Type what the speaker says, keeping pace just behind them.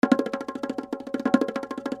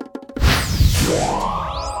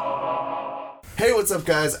Hey, what's up,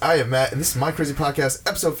 guys? I am Matt, and this is My Crazy Podcast,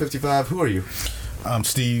 episode 55. Who are you? I'm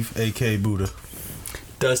Steve, a.k.a. Buddha.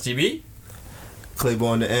 Dusty B.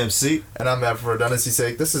 Claiborne the MC. And I'm Matt. For redundancy's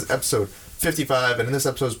sake, this is episode 55, and in this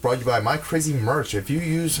episode is brought to you by My Crazy Merch. If you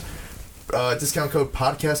use discount code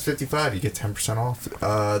podcast55, you get 10%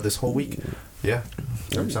 off this whole week. Yeah,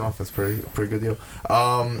 10% off. That's pretty good deal.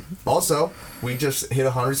 Also, we just hit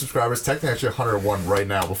 100 subscribers. Technically, actually 101 right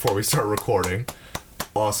now before we start recording.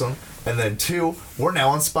 Awesome. And then 2, we're now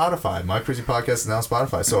on Spotify. My Crazy Podcast is now on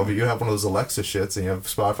Spotify. So if you have one of those Alexa shits and you have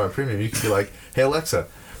Spotify Premium, you can be like, hey, Alexa,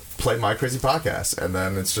 play My Crazy Podcast. And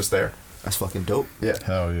then it's just there. That's fucking dope. Yeah.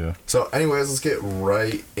 Hell yeah. So anyways, let's get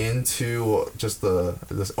right into just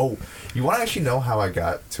this. Oh, you want to actually know how I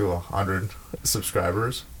got to 100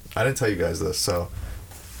 subscribers? I didn't tell you guys this. So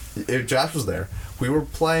Josh was there. We were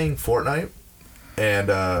playing Fortnite. And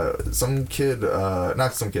some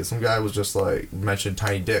guy was just like mentioned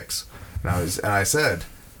tiny dicks, and I said,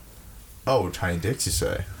 "Oh, tiny dicks, you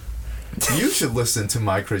say? You should listen to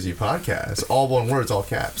My Crazy Podcast, all one words, all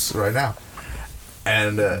caps, right now."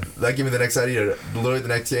 And that gave me the next idea. Literally the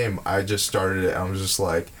next game, I just started it. And I was just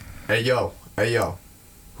like, "Hey yo,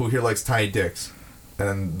 who here likes tiny dicks?"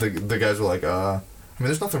 And then the guys were like, I mean,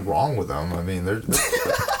 there's nothing wrong with them. I mean, they're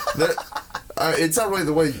it's not really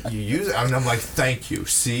the way you use it. I mean, I'm like, thank you.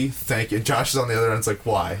 See? Thank you. Josh is on the other end. It's like,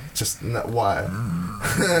 why? Just, why?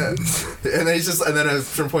 And then at a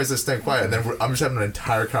certain point, he says, stay quiet. And then I'm just having an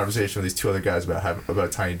entire conversation with these 2 other guys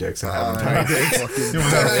about tiny dicks and having tiny dicks. You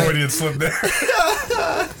was that Freudian slip there.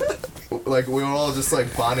 Like, we were all just,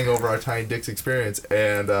 like, bonding over our tiny dicks experience.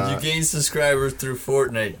 And, you gained subscribers through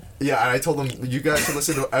Fortnite. Yeah, and I told them, you guys should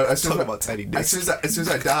listen to... Talking about tiny dicks. As soon as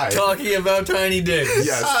I died... Talking about tiny dicks.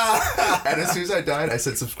 Yes. And as soon as I died, I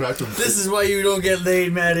said, subscribe to... This is why you don't get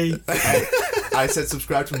laid, Maddie. I said,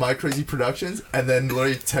 subscribe to My Crazy Productions, and then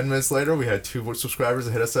literally 10 minutes later, we had 2 more subscribers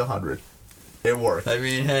that hit us at 100. It worked. I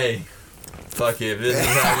mean, hey... Fuck it, if this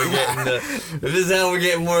is how we're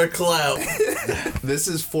getting more clout. This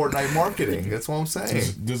is Fortnite marketing. That's what I'm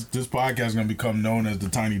saying. This podcast is gonna become known as the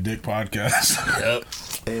Tiny Dick Podcast. Yep.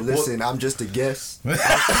 Hey, listen, I'm just a guest. I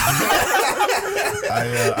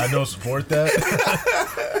don't support that.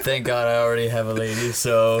 Thank God I already have a lady,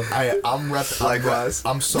 so... I'm Likewise.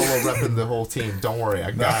 I'm solo repping the whole team. Don't worry,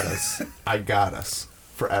 I got us. I got us.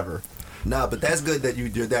 Forever. Nah, but that's good that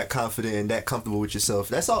you're that confident and that comfortable with yourself.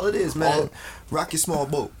 That's all it is, man. Rock your small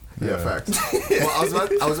boat. Yeah, fact. Well, I was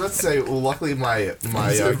about to say, well, luckily my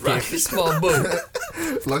small boat.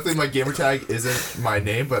 luckily my gamer tag isn't my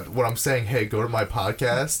name, but when I'm saying, hey, go to my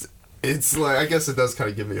podcast, it's like, I guess it does kind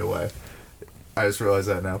of give me away. I just realized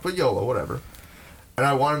that now. But YOLO, whatever. And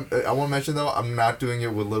I want to mention, though, I'm not doing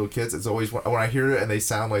it with little kids. It's always, when I hear it and they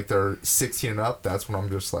sound like they're 16 and up, that's when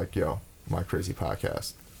I'm just like, yo, My Crazy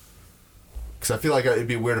Podcast. Because I feel like it'd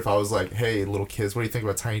be weird if I was like, hey, little kids, what do you think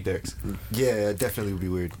about tiny dicks? Yeah, it definitely would be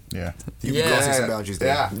weird. Yeah. You can cross some boundaries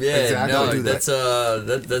there. Yeah, exactly. No, do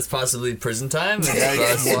that. that's possibly prison time.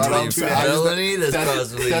 That's Yeah, possibly felony. That's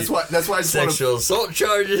possibly that's why I just sexual assault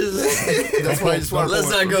charges. That's why I just want to.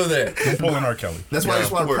 Let's not go there. I'm pulling R. Kelly. That's why I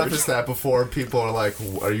just want to Word. preface that before people are like,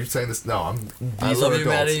 "Are you saying this?" No, I these love are you, adults.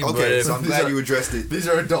 Maddie. Okay, so I'm These glad are- you addressed it. These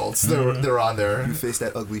are adults. They're on there. You faced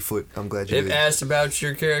that ugly foot. I'm glad you If did. asked about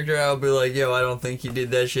your character, I'll be like, yo, I don't think he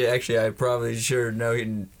did that shit. Actually, I probably sure know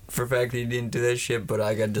for a fact he didn't do that shit, but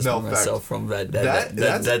I got to distance myself from that.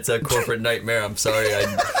 That's a corporate nightmare. I'm sorry.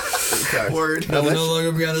 Okay. Word. I will no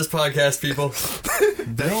longer be on this podcast, people.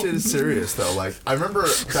 That shit is serious though. Like I remember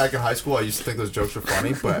back in high school, I used to think those jokes were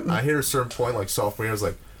funny, but I hit a certain point, like sophomore year, I was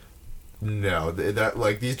like, no, that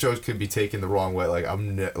like these jokes could be taken the wrong way. Like I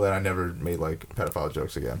never made like pedophile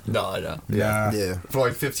jokes again. No, I don't. Yeah. Yeah. For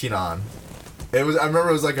like 15 on. I remember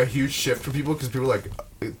it was like a huge shift for people because people like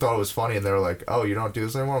thought it was funny and they were like, "Oh, you don't do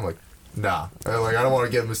this anymore?" I'm like, "Nah." Like I don't want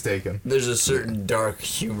to get mistaken. There's a certain dark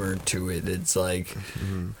humor to it. It's like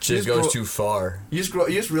just just goes grow- too far. You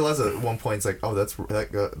just realize that at one point it's like, "Oh,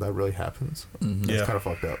 that really happens." Mm-hmm. It's Yeah. kind of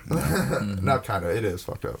fucked up. Not kind of. It is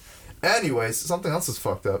fucked up. Anyways, something else is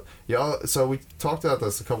fucked up. Y'all. So we talked about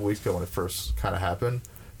this a couple weeks ago when it first kind of happened,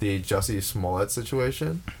 the Jussie Smollett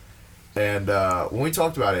situation. And when we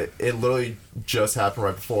talked about it, it literally just happened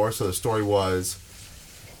right before. So the story was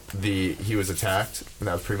he was attacked, and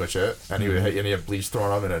that was pretty much it. And he had bleach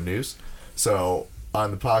thrown on him in a noose. So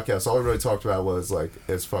on the podcast, all we really talked about was like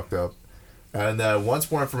it's fucked up. And then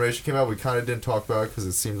once more information came out, we kind of didn't talk about it because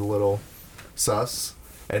it seemed a little sus.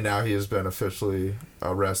 And now he has been officially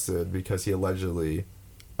arrested because he allegedly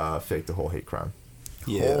faked the whole hate crime.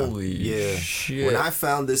 Yeah. Holy shit. When I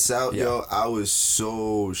found this out, yo, I was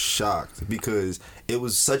so shocked because it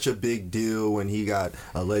was such a big deal when he got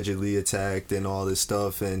allegedly attacked and all this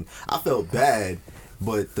stuff, and I felt bad.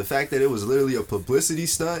 But the fact that it was literally a publicity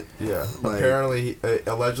stunt. Yeah. Like, apparently,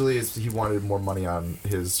 allegedly, he wanted more money on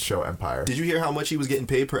his show Empire. Did you hear how much he was getting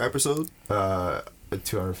paid per episode?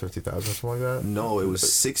 250,000 something like that. No, it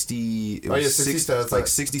was 60. It was 60,000. Like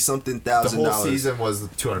 60-something thousand. The whole season was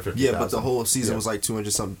 250,000. Yeah, but the whole season was like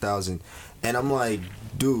 200-something thousand. And I'm like,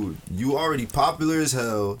 dude, you already popular as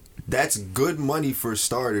hell. That's good money for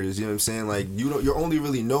starters. You know what I'm saying? Like you're only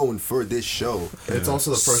really known for this show. It's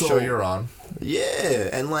also the first show you're on. Yeah,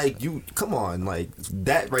 and like come on, like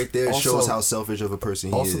that right there also, shows how selfish of a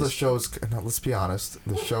person he is. Also, the show's. Now, let's be honest.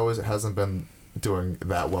 The show hasn't been doing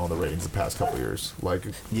that well in the ratings the past couple years. Like,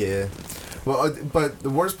 yeah. Well, but the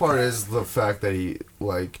worst part is the fact that he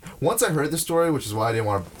once I heard the story, which is why I didn't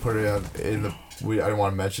want to put it in the. I didn't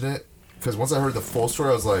want to mention it because once I heard the full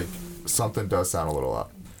story, I was like, something does sound a little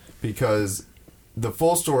up, because the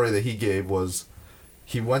full story that he gave was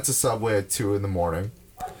he went to Subway at 2 a.m,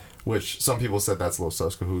 which some people said that's a little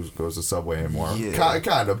sus, who goes to Subway anymore. Yeah.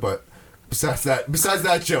 Kind of, but. Besides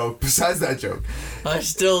that joke, I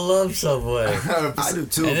still love Subway. I do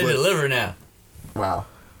too. And they deliver now. Wow,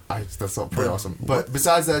 that's pretty awesome. But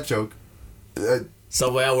besides that joke,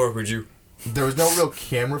 Subway, I work with you. There was no real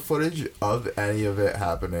camera footage of any of it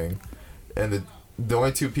happening, and the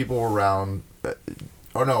only two people were around.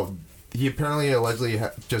 He apparently allegedly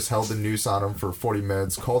just held the noose on him for 40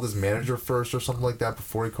 minutes. Called his manager first or something like that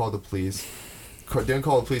before he called the police. Didn't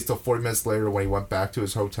call the police till 40 minutes later when he went back to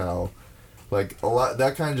his hotel. Like, a lot,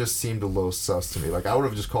 that kind of just seemed a little sus to me. Like, I would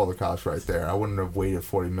have just called the cops right there. I wouldn't have waited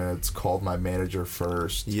 40 minutes, called my manager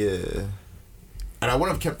first. Yeah. And I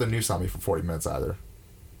wouldn't have kept the noose on me for 40 minutes either.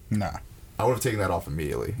 Nah. I would have taken that off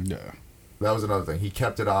immediately. Yeah. That was another thing. He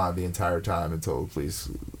kept it on the entire time until the police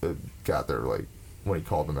got there, like, when he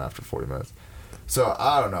called them after 40 minutes. So,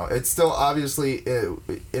 I don't know. It's still obviously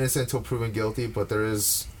innocent until proven guilty, but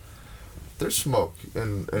there's smoke,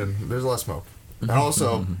 and there's a lot of smoke. And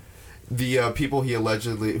also... The people he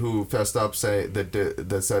allegedly who fessed up said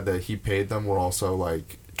that he paid them were also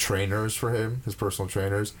like trainers for him, his personal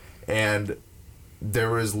trainers, and there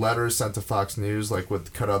was letters sent to Fox News like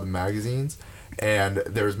with cut out of the magazines, and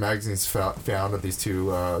there was magazines found at these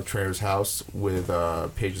two trainers' house with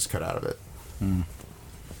pages cut out of it. Mm.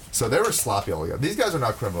 So they were sloppy all together. These guys are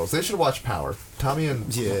not criminals. They should watch Power. Tommy and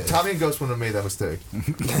Ghost wouldn't have made that mistake.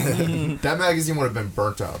 That magazine would have been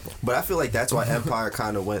burnt up. But I feel like that's why Empire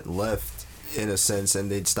kind of went left in a sense,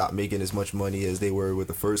 and they'd stopped making as much money as they were with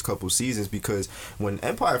the first couple seasons, because when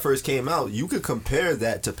Empire first came out, you could compare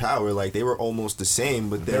that to Power. Like, they were almost the same,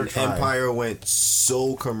 but then Empire went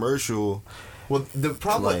so commercial. Well, the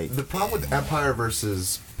problem with Empire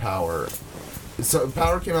versus Power... So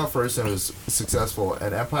Power came out first and it was successful,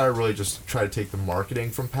 and Empire really just tried to take the marketing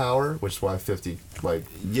from Power, which is why 50 why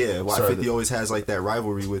 50 always has like that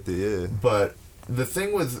rivalry with it. Yeah. But the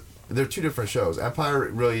thing with they're two different shows. Empire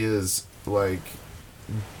really is like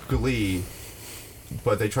Glee,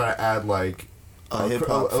 but they try to add like hip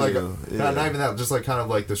hop feel. Not even that, just like kind of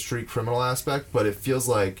like the street criminal aspect. But it feels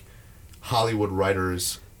like Hollywood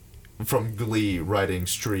writers from Glee writing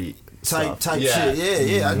street. Type shit,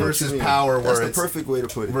 yeah. Versus Power, where that's the perfect way to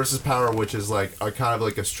put it. Versus Power, which is like a kind of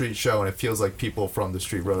like a street show, and it feels like people from the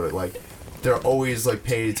street wrote it. Like they're always like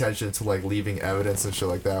paying attention to like leaving evidence and shit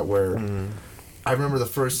like that. Where I remember the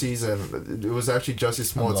first season, it was actually Jussie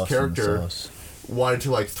Smollett's character wanted to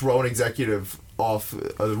like throw an executive off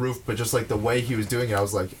the roof, but just like the way he was doing it, I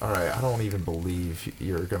was like, all right, I don't even believe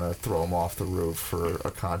you're gonna throw him off the roof for a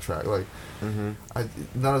contract. Like,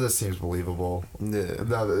 none of this seems believable. Yeah,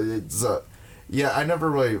 no, it's I never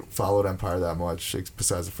really followed Empire that much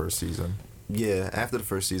besides the first season. Yeah, after the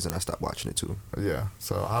first season, I stopped watching it too. Yeah,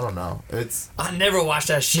 so I don't know. I never watched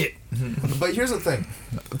that shit. But here's the thing,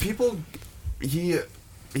 people,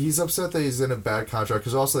 he's upset that he's in a bad contract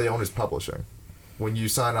because also they own his publishing. When you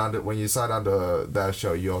sign on to that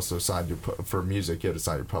show, you also signed for music. You had to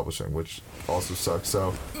sign your publishing, which also sucks.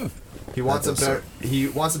 So he wants a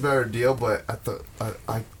better deal, but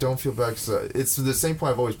I don't feel bad because it's the same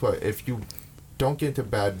point I've always put. If you don't get into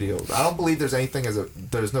bad deals, I don't believe there's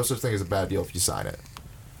no such thing as a bad deal if you sign it.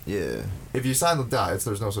 Yeah. If you sign the dots,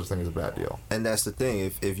 there's no such thing as a bad deal. And that's the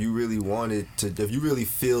thing. If you really if you really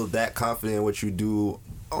feel that confident in what you do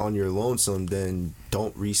on your lonesome, then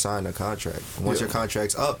don't re-sign a contract. Once your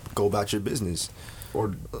contract's up, go about your business.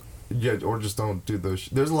 Or just don't do those.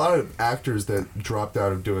 There's a lot of actors that dropped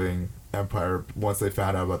out of doing Empire once they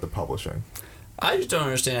found out about the publishing. I just don't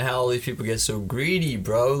understand how all these people get so greedy,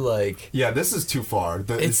 bro. Like, yeah, this is too far.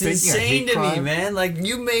 It's insane to me, man. Like,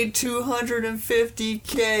 you made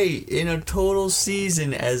 $250K in a total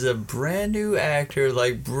season as a brand new actor.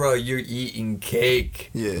 Like, bro, you're eating cake.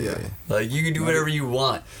 Yeah. Like, you can do whatever you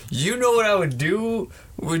want. You know what I would do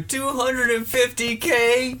with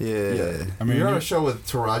 $250K? Yeah. I mean, you're on a show with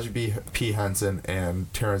Taraji P. Henson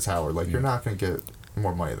and Terrence Howard. Like, you're not gonna get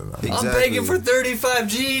more money than that. Exactly. I'm begging for 35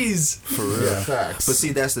 G's. For real. Yeah, facts. But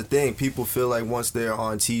see, that's the thing. People feel like once they're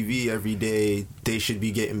on TV every day, they should be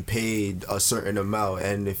getting paid a certain amount.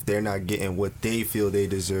 And if they're not getting what they feel they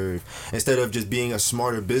deserve, instead of just being a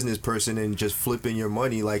smarter business person and just flipping your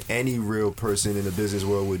money like any real person in the business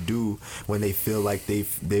world would do when they feel like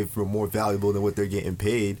they're more valuable than what they're getting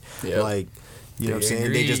paid. Yep. Like, you know what I'm saying?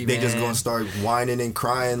 Agree, they just man. gonna start whining and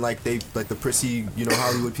crying like the prissy,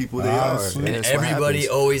 Hollywood people they are. Sweet. And that's what everybody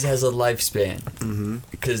happens. always has a lifespan. Mm-hmm.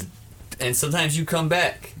 And sometimes you come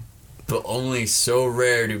back, but only so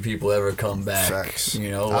rare do people ever come back. Facts. You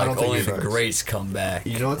know, I don't like think only it's the facts. greats come back.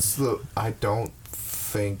 You know what's I don't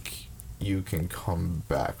think you can come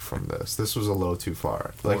back from this. This was a little too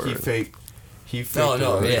far. Like, he faked.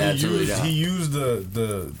 No, yeah, absolutely He not. used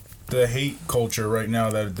the hate culture right now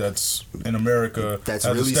that's in America That's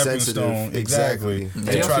as really a stepping sensitive. stone. Exactly. To He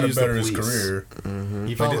try also to used the better his police. career.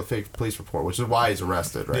 He filed a fake police report, which is why he's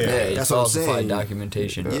arrested right Yeah. now. Yeah, it's That's what I'm falsified saying.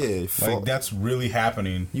 documentation. Yeah, Like, that's really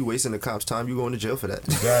happening. you wasting the cops' time. You going to jail for that.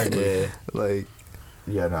 Exactly. Yeah. Like,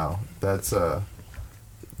 Yeah, no, that's It's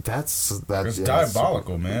yeah,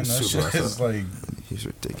 diabolical, man. That super shit is like, he's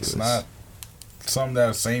ridiculous. it's not something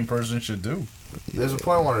that a sane person should do. There's a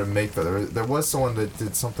point I wanted to make though. There was someone that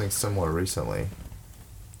did something similar recently.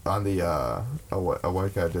 On the a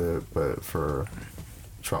white guy did it, but for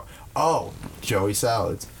Trump. Oh, Joey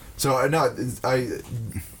Salads. So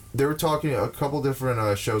they were talking a couple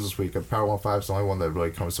different shows this week. Power 105 is the only one that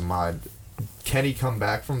really comes to mind. Can he come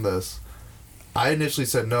back from this? I initially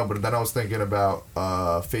said no, but then I was thinking about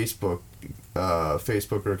Facebooker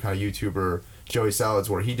kind of YouTuber Joey Salads,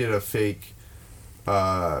 where he did a fake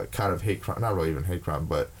kind of hate crime, not really even hate crime,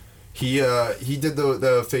 but he did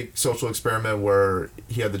the fake social experiment where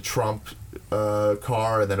he had the Trump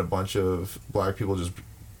car and then a bunch of black people just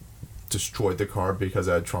destroyed the car because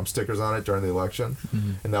it had Trump stickers on it during the election,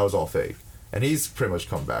 and that was all fake. And he's pretty much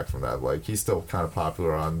come back from that. Like, he's still kind of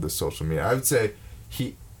popular on the social media. I would say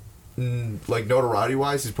he, like, notoriety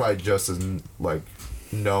wise, he's probably just as like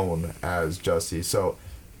known as Jussie, so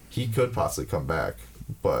he could possibly come back,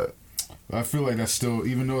 but. I feel like that's still,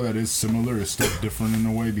 even though that is similar, it's still different in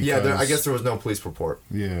a way because Yeah, I guess there was no police report.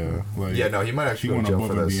 Yeah, like Yeah, no, he might he actually go went to jail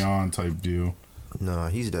above for and this. beyond type deal. No,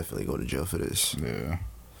 he's definitely going to jail for this. Yeah,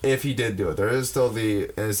 If he did do it, there is still the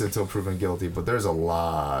innocent until proven guilty, but there's a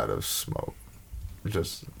lot of smoke.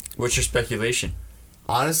 Just What's your speculation?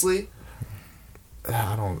 honestly,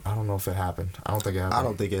 I don't know if it happened. I don't think it happened. I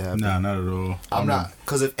don't think it happened. nah, not at all. I'm not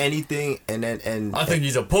Because if anything, and I think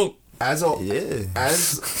he's a punk. as a yeah.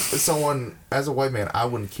 as a white man, I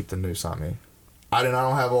wouldn't keep the noose on me. I don't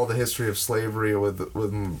have all the history of slavery with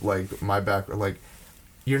like my back. Like,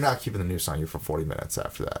 you're not keeping the noose on you for 40 minutes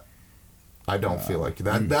after that. I don't feel like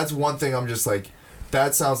that. That's one thing. I'm just like,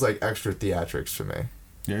 that sounds like extra theatrics to me.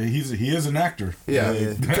 Yeah, he is an actor. Yeah,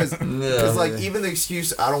 Yeah. because Yeah. like even the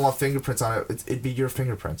excuse I don't want fingerprints on it, it'd be your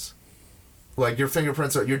fingerprints. Like, your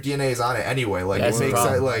fingerprints your DNA is on it anyway. Like, That's it the makes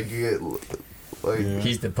problem. like Yeah.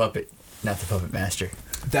 He's the puppet, not the puppet master.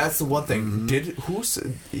 that's the one thing.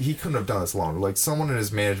 He couldn't have done this alone. Like, someone in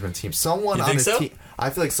his management team, someone You on think his so? team. I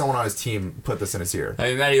feel like someone on his team put this in his ear. I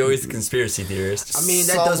mean, Matty always the conspiracy theorist. I mean,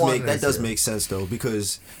 Someone that is does here. make sense though,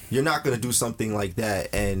 because you're not gonna do something like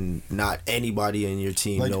that and not anybody in your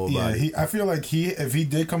team Like, know about it. I feel like if he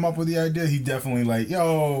did come up with the idea, he definitely like,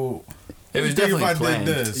 yo, It was think if definitely I planned.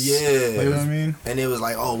 did this. Yeah. You know what I mean? And it was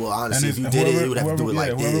like, oh well, honestly, if And you did it, you would have to do it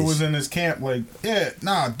like whoever this. was in his camp, like, yeah,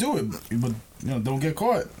 nah, do it, but don't get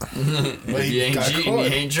caught. If you ain't got cheating, caught.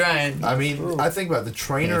 you ain't trying. I mean, I think about the And if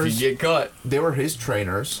trainers. you get caught, They were his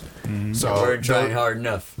trainers, so you weren't trying hard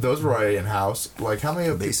enough. those were already in house. Like, how many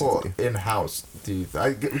people Basically. in house do you?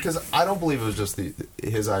 Because I don't believe it was just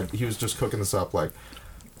his idea. He was just cooking this up. Like,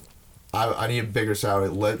 I need a bigger salary.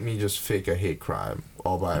 Let me just fake a hate crime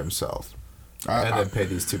all by himself, and then pay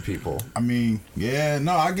these two people. I mean, yeah,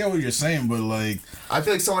 no, I get what you're saying, but like, I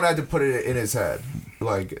feel like someone had to put it in his head.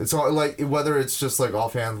 Like, it's all like, whether it's just like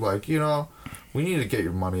offhand, like, we need to get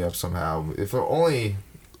your money up somehow. If only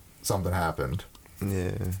something happened.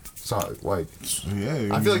 Yeah. So, like, yeah,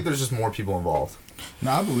 I feel like there's just more people involved.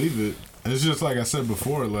 no, I believe it. It's just like I said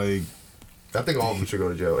before, like, I think all of them should go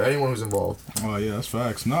to jail. Anyone who's involved. oh yeah, that's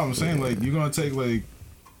facts. No, I'm saying like you're gonna take like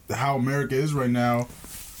how America is right now,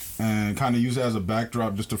 and kind of use it as a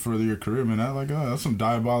backdrop just to further your career, man. That's some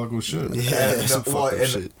diabolical shit. Yeah, some fucked up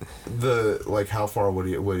shit. How far would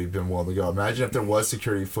he been willing to go? Imagine if there was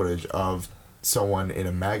security footage of someone in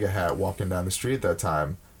a MAGA hat walking down the street at that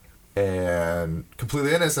time, and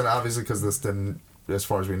completely innocent, obviously, because this didn't, as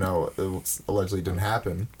far as we know, it allegedly didn't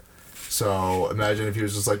happen. So imagine if he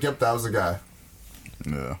was just like, "Yep, that was the guy."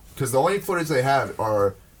 Yeah. Because the only footage they have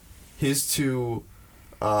are his two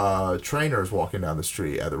trainers walking down the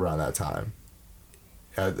street at around that time.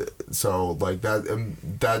 So like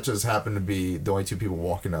that just happened to be the only two people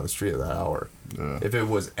walking down the street at that hour. Yeah. If it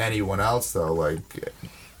was anyone else though, like,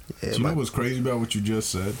 you know what's crazy about what you just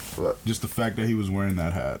said? What? Just the fact that he was wearing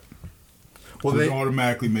that hat. Well, they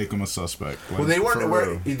automatically make him a suspect. Like, well, they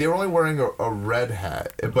weren't they were only wearing a red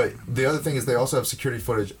hat. But the other thing is they also have security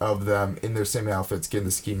footage of them in their same outfits getting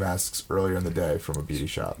the ski masks earlier in the day from a beauty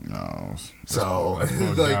shop. No, so that's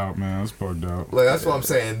bugged out, man. That's bugged out. Like that's what I'm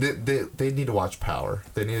saying. They need to watch Power.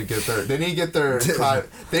 They need to get their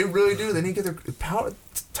they really do. They need to get their Power.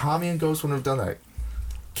 Tommy and Ghost wouldn't have done that.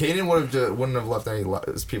 Kanan wouldn't have left any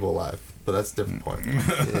people alive. But that's a different point.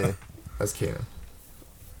 Yeah, that's Kanan.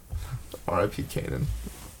 R.I.P. Kanan.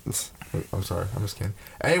 I'm sorry, I miss Kanan.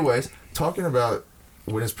 Anyways, talking about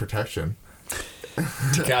witness protection.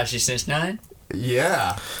 Tekashi 6ix9ine?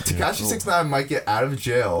 Yeah. Tekashi 6ix9ine might get out of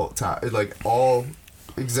jail time, like all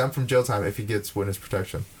exempt from jail time if he gets witness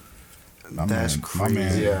protection. That's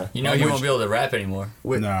crazy. Yeah. You know he won't be able to rap anymore.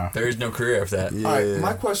 Nah. There is no career after that. Yeah. Alright,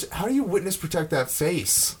 my question, how do you witness protect that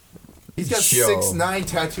face? He's got 6ix9ine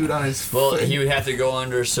tattooed on his Well, face. he would have to go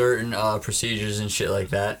under certain procedures and shit like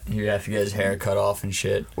that. He would have to get his hair cut off and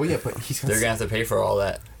shit. Well, yeah, but they're gonna have to pay for all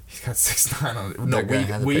that. He's got 6ix9ine on it. No,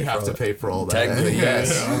 we have to pay for all that. Technically,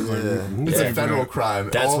 yes. It's a federal crime.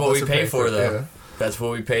 That's all what we pay for, though. Yeah. That's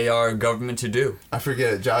what we pay our government to do. I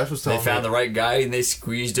forget it. Josh was telling me. They found the right guy and they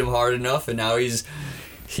squeezed him hard enough, and now he's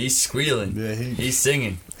squealing. Yeah, he's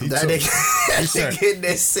singing. That nigga in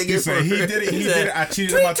there singing for he did it. He did it. I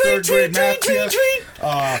cheated on my third grade math test.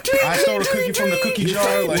 I stole a cookie from the cookie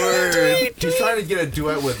jar. Like, he's trying to get a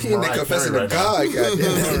duet with he in there confessing to God.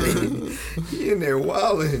 Goddamn. He in there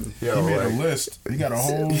wilding. He made a list. He got a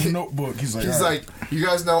whole notebook. He's like, you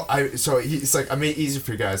guys know. He's like, I made it easy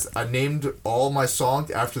for you guys. I named all my songs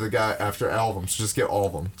after the guy, after all of them. So just get all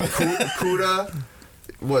of them. Kuda.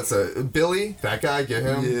 Billy? That guy, get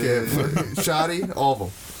him. Yeah. Get Shotty, all of them.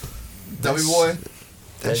 Dummy Boy.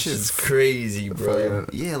 That shit's crazy, bro.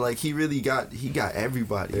 Yeah, like he got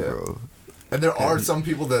everybody, bro. And there are some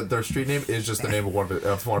people that their street name is just the name of one of his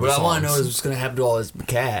songs. What I want to know is what's gonna happen to all his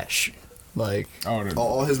cash. Like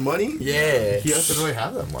all his money? Yeah. He doesn't really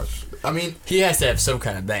have that much. I mean, he has to have some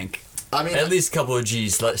kind of bank. I mean, at least a couple of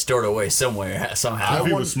G's stored away somewhere somehow. If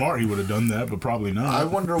he was smart, he would have done that, but probably not. I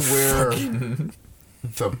wonder where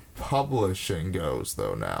the publishing goes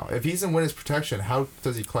though now. If he's in witness protection, how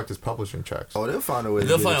does he collect his publishing checks? Oh, they'll find a way.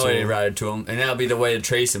 They'll find a way to route it to him, and that'll be the way to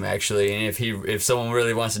trace him. Actually, and if someone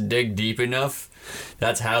really wants to dig deep enough,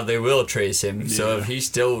 that's how they will trace him. Yeah. So if he's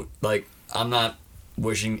still like, I'm not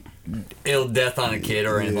wishing ill death on a kid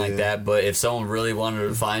or anything like that, but if someone really wanted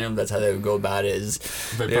to find him, that's how they would go about it. Is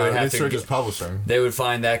they would have to get publishing. They would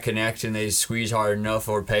find that connection, they squeeze hard enough,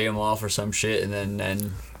 or pay him off or some shit, and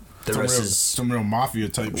then. The rest is some real mafia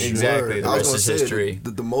type shit. Exactly. The rest is history.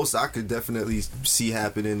 The most I could definitely see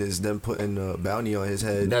happening is them putting a bounty on his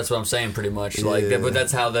head. That's what I'm saying, pretty much. Yeah. Like, but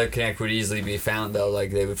that's how the connect would easily be found, though.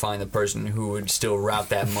 Like, they would find the person who would still route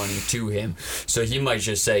that money to him. So he might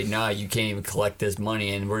just say, "Nah, you can't even collect this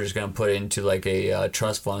money, and we're just gonna put it into like a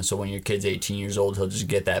trust fund. So when your kid's 18 years old, he'll just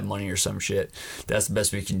get that money or some shit." That's the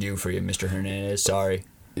best we can do for you, Mr. Hernandez. Sorry.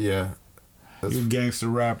 Yeah. You're a gangster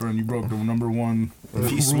rapper and you broke the number one.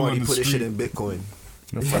 If he's smart, he put his shit in Bitcoin.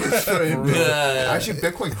 Actually,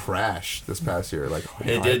 Bitcoin crashed this past year. Like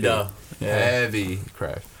it did, though. Yeah. Heavy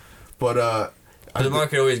crash. But the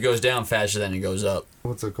market always goes down faster than it goes up.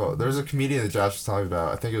 What's it called? There's a comedian that Josh was talking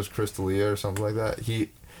about. I think it was Chris D'Elia or something like that. He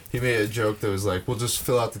made a joke that was like, "We'll just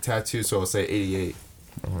fill out the tattoo, so it'll say 88.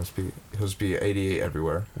 He'll just be 88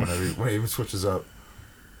 everywhere when he switches up."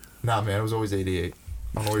 Nah, man, it was always 88.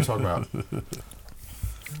 I don't know what you're talking about.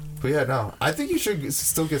 But yeah, no. I think you should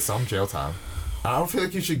still get some jail time. I don't feel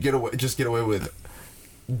like you should get away with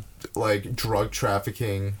like drug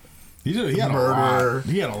trafficking. He had murder.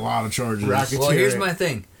 He had a lot of charges. Well, here's my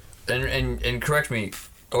thing, and correct me,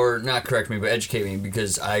 or not correct me, but educate me,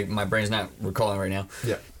 because my brain's not recalling right now.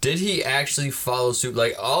 Yeah. Did he actually follow suit?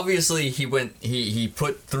 Like, obviously he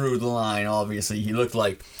put through the line. Obviously he looked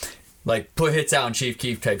like put hits out on Chief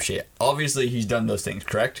Keef type shit. Obviously he's done those things,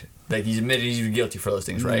 correct? Like, he's admitted he's guilty for those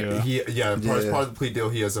things, right? Yeah. As part of the plea deal,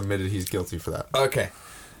 he has admitted he's guilty for that. Okay.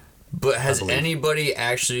 But has believe. anybody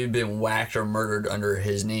actually been whacked or murdered under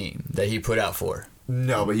his name that he put out for?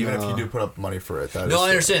 No, but even if you do put up money for it, that No, is I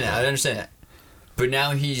understand that. I understand that. But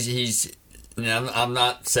now he's you know, I'm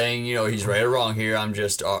not saying, you know, he's right or wrong here. I'm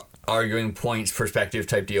just arguing points, perspective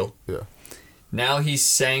type deal. Yeah. Now he's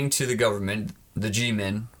saying to the government, the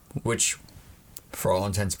G-men, which, for all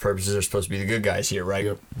intents and purposes, are supposed to be the good guys here, right?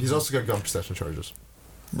 Yep. He's also got gun possession charges.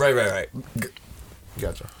 Right.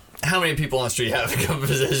 Gotcha. How many people on the street have a gun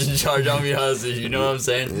possession charge? I'll be honest with you. You know what I'm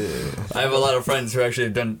saying? Yeah. I have a lot of friends who actually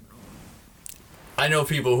have done. I know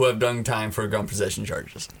people who have done time for gun possession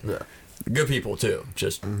charges. Yeah. Good people too.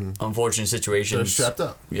 Just unfortunate situations. They're strapped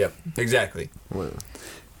up. Yep, exactly. Well,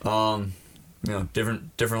 You know,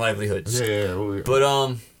 different livelihoods. Yeah. But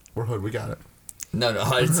We're hood. We got it. no,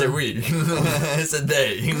 I didn't say we. I said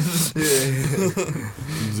they.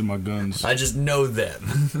 These are my guns. I just know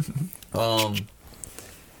them.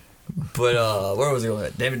 But where was he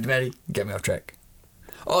going? David Demetti got me off track.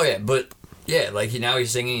 Oh yeah, but yeah, like now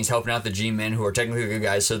he's singing. He's helping out the G-men who are technically good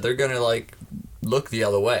guys, so they're gonna like look the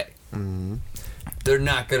other way. mm-hmm. They're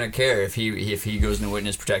not gonna care if he goes into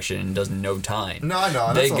witness protection and does no time. No, I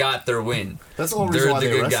know. They got their win. That's the whole reason They're why the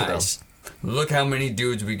they good arrested guys. Look how many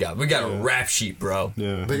dudes we got. We got a Yeah. rap sheet, bro.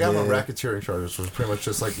 Yeah. They got him on Yeah. racketeering charges, which is pretty much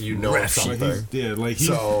just like of Rap sheet. Like something. he's,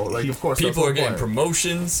 So, like, of course, People that's are the getting point.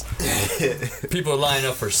 promotions. People are lining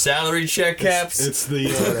up for salary check caps. It's the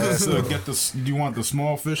do you want the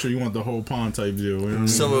small fish or you want the whole pond type deal? You know what I mean?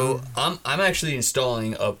 So I'm actually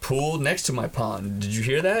installing a pool next to my pond. Did you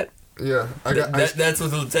hear that? Yeah, That's what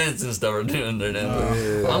the lieutenants and stuff are doing there now.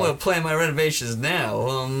 Yeah. I'm gonna plan my renovations now.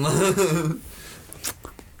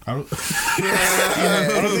 I don't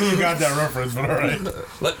think you got that reference, but all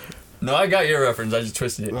right. No, I got your reference. I just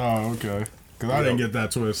twisted it. Oh, okay. Because I didn't get that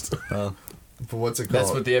twist. but what's it called?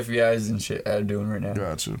 That's what the FBI's and shit are doing right now.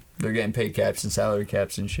 Gotcha. They're getting pay caps and salary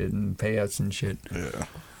caps and shit and payouts and shit. Yeah.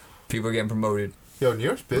 People are getting promoted. Yo, New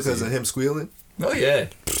York's busy. Because of him squealing. Oh yeah.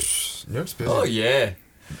 New York's busy. Oh yeah.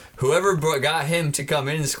 Whoever got him to come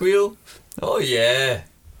in and squeal. Oh yeah.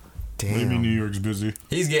 Maybe Damn. New York's busy.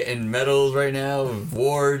 He's getting medals right now,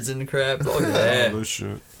 awards and crap. Oh Oh, yeah. this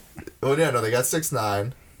shit. Oh yeah, no, they got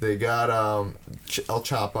 6ix9ine. They got El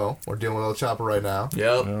Chapo. We're dealing with El Chapo right now.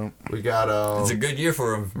 Yep. Yeah. We got It's a good year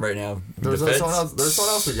for him right now. There's The someone else. feds- There's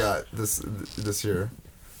someone else we got this year.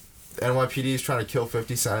 NYPD is trying to kill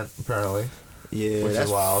 50 Cent apparently. Yeah, Which is that's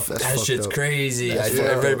wild. That's That fucked shit's up. crazy. That's I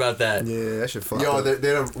fucked read up. about that. Yeah, that shit fucked Yo, up. they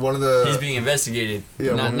had one of the. He's being investigated.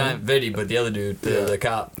 Yeah, not mhm. not Vetty, but the other dude, Yeah. the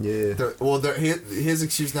cop. Yeah. His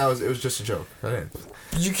excuse now is it was just a joke. I didn't.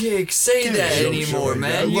 You can't say Can't that joke anymore, like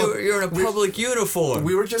man. that. Look, You're in a public uniform.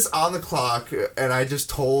 We were just on the clock, and I just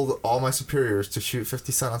told all my superiors to shoot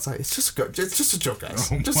 50 Cent outside. It's just a joke, guys.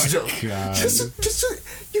 Oh just my a joke. God.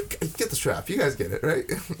 You get the strap. You guys get it, right?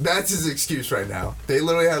 That's his excuse right now. They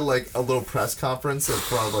literally had like a little press conference in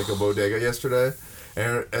front of like a bodega yesterday,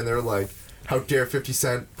 and they're like, "How dare 50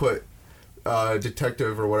 Cent put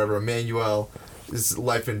detective or whatever Emmanuel his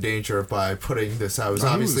life in danger by putting this out?" It was Oh,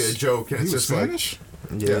 he obviously was- a joke, and He it's was just like. Spanish?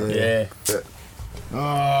 Yeah. yeah.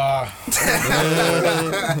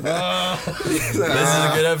 This is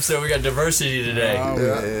a good episode. We got diversity today.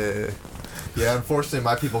 Yeah. Yeah, unfortunately,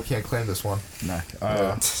 my people can't claim this one. Nah.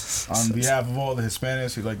 On behalf of all the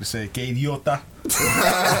Hispanics, we'd like to say, que idiota.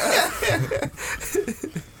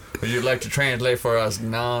 Would you like to translate for us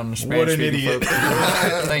non-Spanish What an speaking idiot.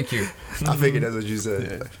 folks? Thank you. I figured that's what you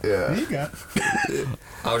said. Yeah. You got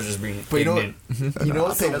I was just being But you know what? ignorant. You know I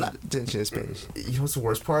what's paid a the, lot of attention in Spanish. you know what's the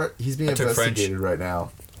worst part? He's being I took French. investigated right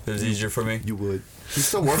now. It was easier for me. You would. He's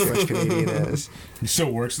still working. French Canadian ass. He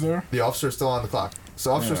still works there? The officer's still on the clock. So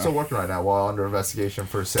the officer's Yeah. still working right now while under investigation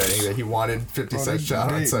for saying that he wanted 50 Oh, Cent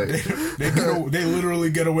shot on site. They literally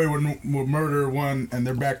get away with murder one, and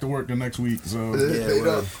they're back to work the next week. So They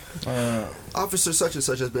well, don't- Officer such and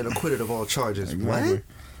such has been acquitted of all charges. Exactly. What?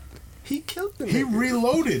 He killed the He nigga.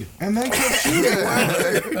 reloaded and then kept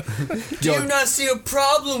shooting. Do you not see a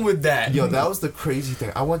problem with that? Yo, that was the crazy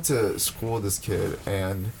thing. I went to school with this kid,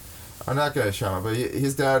 and I'm not gonna shout him, but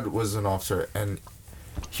his dad was an officer, and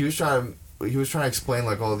he was trying to explain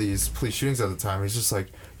like all these police shootings at the time. He's just like,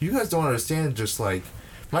 you guys don't understand. Just like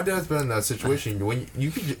my dad's been in that situation. When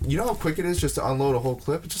you know how quick it is just to unload a whole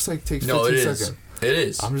clip. It just like takes 15 No, it is. seconds. It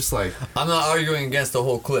is. I'm just like, I'm not arguing against the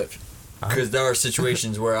whole clip because there are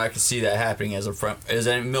situations where I could see that happening as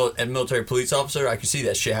a military police officer. I could see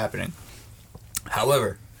that shit happening.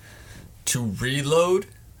 However, to reload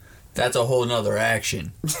That's a whole nother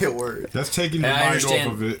action. Yeah, word. That's taking your And I mind off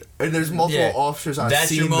understand- of it. And there's multiple officers on That's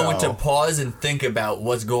scene, your moment though. to pause and think about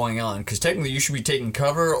what's going on. Because technically, you should be taking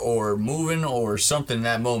cover or moving or something in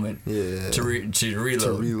that moment. Yeah. To reload. To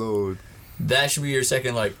reload. That should be your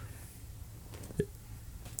second. Like,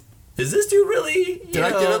 is this dude really? Did I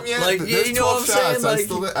get him yet? Like, There's you know what I'm 12 saying?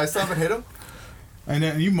 shots. Like, I still haven't hit him. And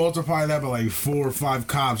then you multiply that by like 4 or 5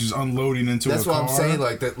 cops just unloading into That's a car. what I'm saying.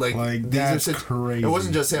 Like that. Like these that's are crazy. It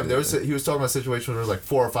wasn't just him. He was talking about situations where there was like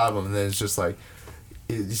 4 or 5 of them, and then it's just like,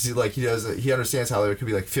 you see, like he understands how there could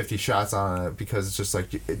be like 50 shots on it because it's just like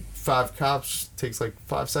 5 cops takes like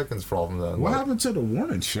 5 seconds for all of them. To What unload. happened to the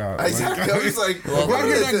warning shot? Exactly. I was like, Well, If I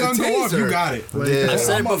hear that the gun go off, taser. you got it. Like, Yeah. I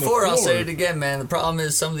said I'm it on the before, I'll floor. say it again, man. The problem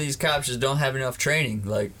is some of these cops just don't have enough training.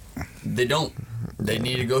 Like, they don't. They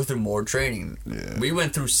need to go through more training. Yeah. We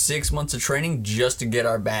went through 6 months of training just to get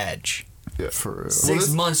our badge. Yeah. For real. 6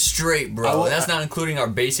 this- months straight, I bro. will- And that's not including our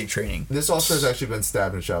basic training. This officer has actually been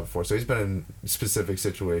stabbed and shot before, so he's been in specific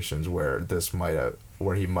situations where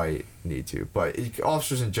where he might need to. But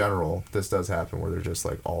officers in general, this does happen where they're just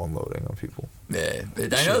like all unloading on people. Yeah,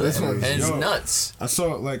 I know This that. one's- And it's yo, nuts. I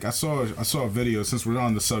saw a video since we're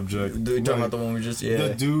on the subject. You talking Like, about the one we just,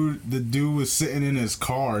 the dude was sitting in his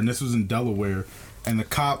car, and this was in Delaware, and the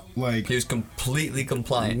cop like He was completely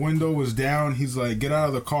compliant. window was down. He's like, get out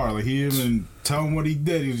of the car. Like, he didn't even tell him what he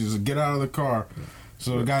did. He was just, get out of the car.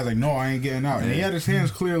 So the guy's like, no, I ain't getting out. And he had his hands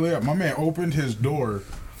clearly up. My man opened his door,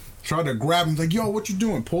 tried to grab him. He's like, yo, what you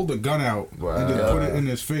doing? Pulled the gun out and just Wow. put it in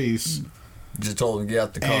his face. Just told him to get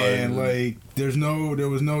out the car. And like, there was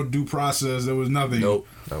no due process. There was nothing. Nope.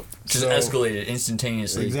 Nope. Just So- escalated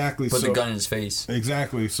instantaneously. Exactly, Put the so- gun in his face.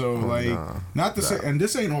 Exactly. So like, nah. not to say, and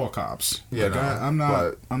this ain't all cops. Yeah, Like,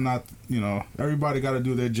 no, I'm not. You know, everybody got to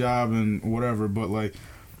do their job and whatever. But like,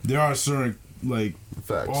 there are certain like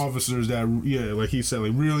Facts. officers that, yeah, like he said,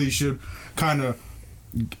 like really should kind of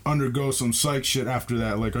undergo some psych shit after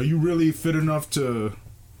that. Like, are you really fit enough to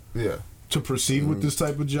Yeah. proceed with this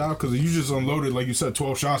type of job? Because you just unloaded, like you said,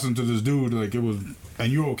 12 shots into this dude. Like, it was,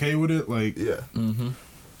 and you're okay with it. Like, Yeah.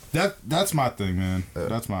 that's my thing, man.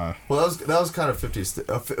 That's my. Well, that was kind of 50.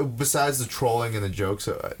 Besides the trolling and the jokes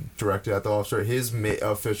directed at the officer, his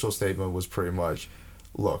official statement was pretty much,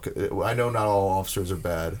 "Look, I know not all officers are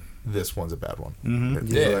bad. This one's a bad one."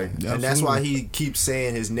 Mhm. Yeah. Like, And that's why Absolutely. he keeps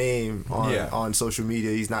saying his name on social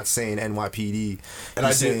media. He's not saying NYPD. and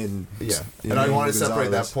He's I did, saying, yeah. you And I know, want to separate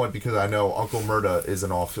Gonzalez. that point because I know Uncle Murda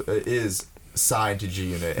is signed to G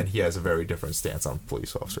Unit, and he has a very different stance on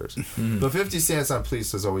police officers. The 50 stance on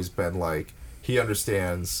police has always been like he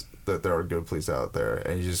understands that there are good police out there,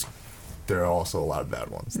 and there are also a lot of bad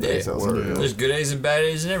ones. that Yeah. he's also real. There's good A's and bad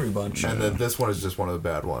A's in every bunch. And then this one is just one of the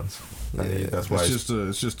bad ones. And that's why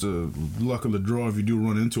It's just a luck of the draw if you do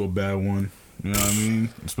run into a bad one. You know what I mean?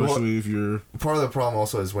 Especially if you're. part of the problem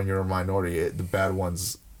also is when you're a minority, the bad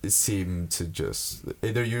ones seem to just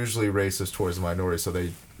they're usually racist towards the minority, so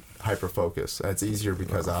they hyper focus, and it's easier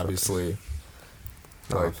because obviously,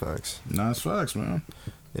 like facts. Nah, it's facts, man.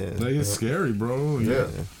 Yeah. Like, it's scary, bro. yeah.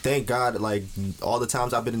 Thank God, like all the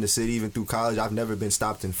times I've been in the city, even through college, I've never been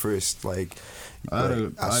stopped and frisked. Like, I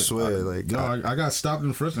swear, I got stopped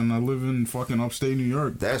in frisk, and I live in fucking upstate New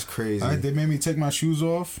York. that's crazy. They made me take my shoes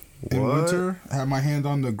off in What? winter, had my hand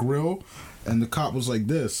on the grill, and the cop was like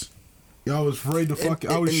this. Yo, I was afraid to fuck.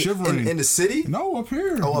 I was shivering. in the city. No, up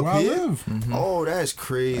here, Oh, up where here? I live. Oh, that's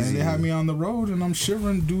crazy. And they had me on the road, and I'm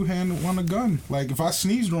shivering. Dude hand on a gun. Like, if I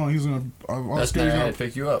sneezed wrong, he's gonna. I was That's scared not he's how gonna. to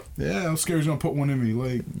pick you up. Yeah, I was scared he's gonna put one in me.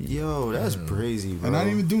 Like, Yo, that's crazy, bro. and I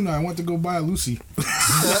didn't even do nothing. I went to go buy a Lucy.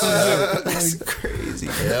 That's crazy.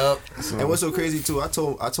 Yep. And what's so crazy too? I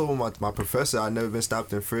told my professor I'd never been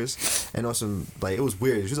stopped and frisked, and on some like it was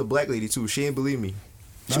weird. She was a black lady too. She didn't believe me.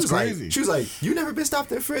 She That's was crazy. Like, she was like, "You never been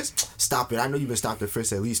stopped and frisked? Stop it! I know you've been stopped and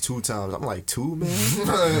frisked at least 2 times." I'm like, 2, man.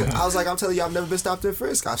 I was like, "I'm telling you, I've never been stopped and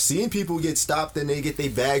frisked. I've seen people get stopped and they get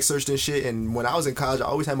their bag searched and shit. And when I was in college, I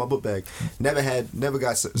always had my book bag. Never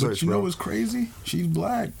got searched, But you know bro. what's crazy? She's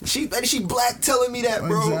black. She black telling me that,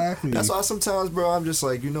 bro. Exactly. That's why sometimes, bro, I'm just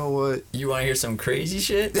like, you know what? You want to hear some crazy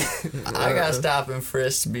shit? I got stopped and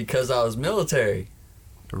frisked because I was military.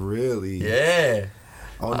 Really? Yeah.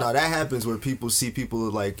 Oh no, that happens where people see people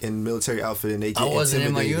like in military outfit and they get I wasn't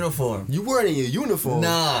in my intimidated. uniform. You weren't in your uniform.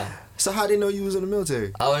 Nah. So how they know you was in the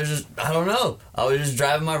military? I don't know. I was just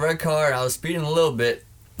driving my red car and I was speeding a little bit.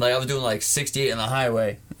 Like I was doing like 68 on the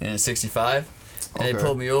highway and 65. And they Okay.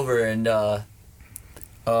 pulled me over and our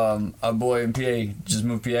boy in PA just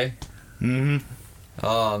moved PA.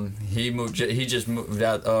 Mm-hmm. He just moved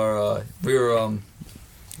out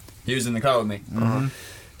he was in the car with me.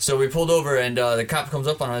 So we pulled over and the cop comes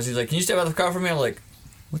up on us. He's like, "Can you step out of the car for me?" I'm like,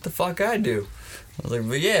 what the fuck I do? I was like,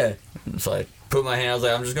 but yeah. So I put my hand, I was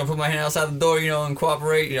like, I'm just gonna put my hand outside the door, and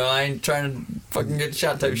cooperate. I ain't trying to fucking get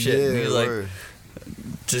shot type shit. Yeah, And he was like,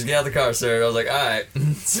 just get out of the car, sir. I was like, alright.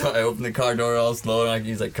 So I opened the car door all slow, and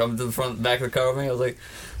he's like, come to the back of the car with me. I was like,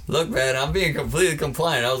 look, man, I'm being completely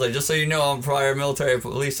compliant. I was like, just so you know, I'm a prior military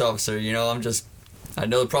police officer. I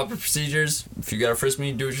know the proper procedures. If you gotta frisk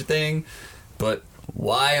me, do your thing. But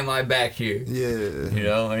why am I back here?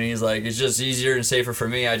 Yeah. And he's like, it's just easier and safer for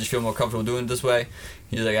me. I just feel more comfortable doing it this way.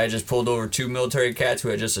 He's like, I just pulled over 2 military cats who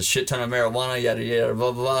had just a shit ton of marijuana, yada yada,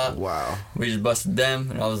 blah blah blah. Wow. We just busted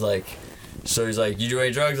them, and I was like, so he's like, you do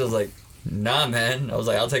any drugs? I was like, nah, man. I was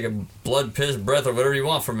like, I'll take a blood, piss, breath, or whatever you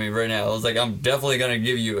want from me right now. I was like, I'm definitely gonna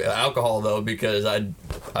give you alcohol though, because I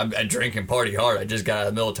drink and party hard. I just got out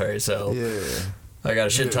of the military, so Yeah. I got a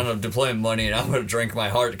shit ton of deployment money, and I'm gonna drink my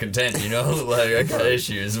heart content. Like I got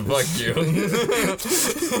issues. Fuck you.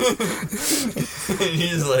 And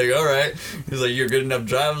he's like, all right. He's like, you're good enough to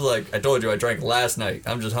drive. I was like, I told you I drank last night.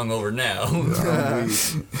 I'm just hungover now.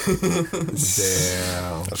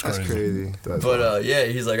 Damn. That's crazy. But yeah,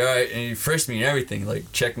 he's like, all right, and he frisked me and everything.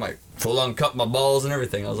 Like, checked my full on cut my balls and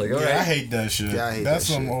everything. I was like, all right. I hate that shit. Yeah, I hate That's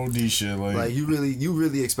that some shit. OD shit. Like you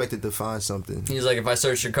really expected to find something. He's like, if I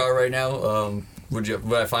searched your car right now, would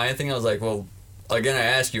I find anything? I was like, well, again, I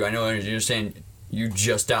ask you. I know you're saying you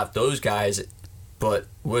just stopped those guys, but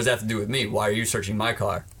what does that have to do with me? Why are you searching my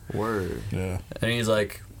car? Word. Yeah. And he's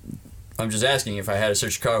like, I'm just asking if I had to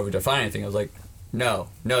search your car, would I find anything? I was like, no,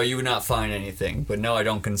 you would not find anything. But no, I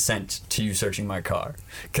don't consent to you searching my car.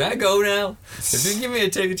 Can I go now? If you give me a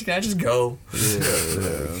ticket, can I just go?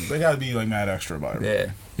 Yeah. They gotta be like mad extra about it.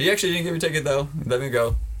 Yeah. He actually didn't give me a ticket though. He let me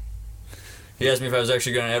go. He asked me if I was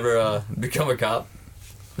actually gonna ever become a cop.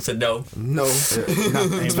 I said no. No.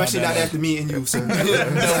 Especially not after meeting you, sir.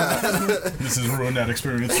 This has ruined that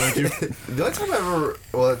experience. Thank you. The only time I ever,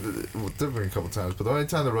 well, there have been a couple times, but the only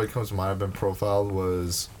time that really comes to mind I've been profiled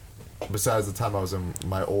was, besides the time I was in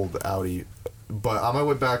my old Audi, but on my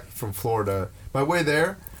way back from Florida, my way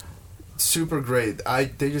there, super great.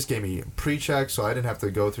 They just gave me pre-check, so I didn't have to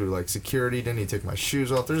go through like security. Didn't need to take my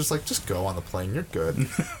shoes off. They're just like, just go on the plane. You're good.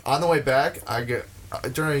 On the way back,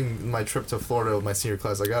 during my trip to Florida with my senior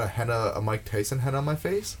class, I got a Mike Tyson henna on my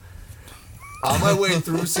face. On my way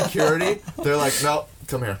through security, they're like, no,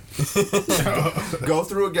 come here. Go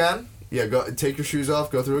through again. Yeah, go take your shoes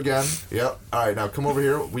off. Go through again. Yep. All right, now come over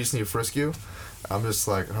here. We just need to frisk you. I'm just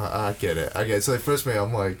like, I get it. So they frisk me.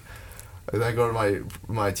 I'm like, and then I go to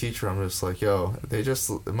my teacher. I'm just like, yo,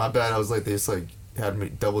 my bad. I was late. They just like had me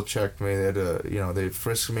double checked me. They had to, they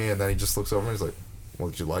frisked me, and then he just looks over and he's like, well,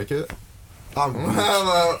 did you like it? I'm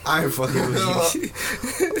fucking weak.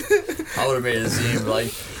 I would have made it seem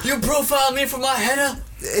like, you profiled me for my henna?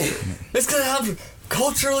 It's because I'm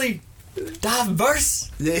culturally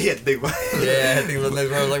diverse? Yeah, he had to think about it. Yeah, I think the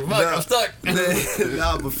next one I was like, fuck, I'm stuck.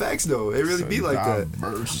 Nah, but facts though. It really be like that.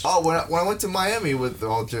 Oh, when I went to Miami with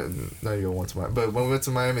all, no, you went to Miami, but when we went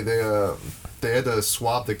to Miami, they had to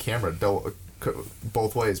swab the camera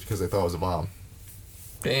both ways because they thought it was a bomb.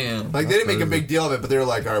 Damn. Like, they didn't make a big deal of it, but they were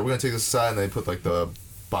like, all right, we're going to take this aside, and they put, like, the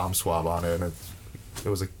bomb swab on it, and it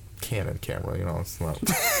was a Canon camera, it's not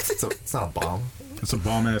it's not a bomb. It's a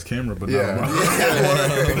bomb-ass camera, but Yeah. not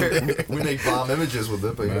a bomb. We make bomb images with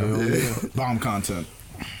it, but, Bomb content.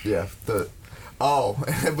 Yeah. But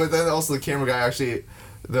then also the camera guy actually,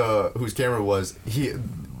 whose camera was,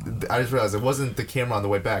 I just realized it wasn't the camera on the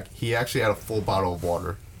way back. He actually had a full bottle of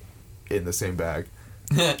water in the same bag.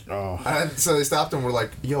 Oh. And so they stopped and were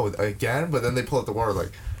like, yo, again? But then they pulled out the water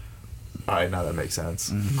like, all right, now that makes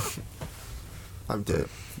sense. I'm dead.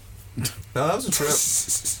 No, that was a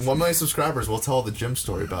trip. 1 million subscribers. We'll tell the gym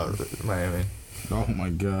story about Miami. Oh my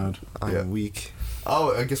god. I'm weak.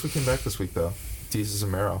 Oh, I guess we came back this week, though. Jesus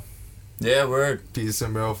and Mero. Yeah, word. Jesus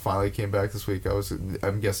and Mero finally came back this week.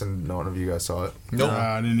 I'm guessing none of you guys saw it. Nope.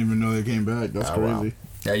 I didn't even know they came back. That's crazy. Wow.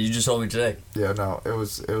 Yeah, you just told me today. Yeah, no, it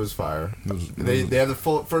was fire. They have the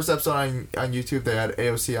full first episode on YouTube. They had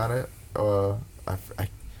AOC on it.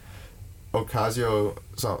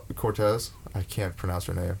 Ocasio-Cortez. I can't pronounce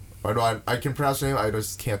her name. I can pronounce her name. I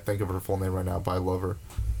just can't think of her full name right now. But I love her.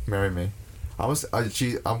 Marry me. It's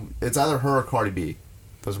either her or Cardi B.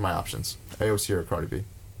 Those are my options. AOC or Cardi B.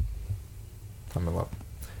 I'm in love.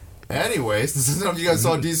 Anyways, this is if you guys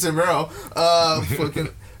saw Decent Mero. Fucking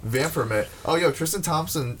vamp for a minute. Oh, yo, Tristan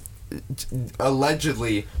Thompson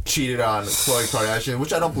allegedly cheated on Khloe Kardashian,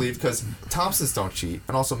 which I don't believe because Thompsons don't cheat,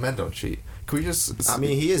 and also men don't cheat. Can we just? I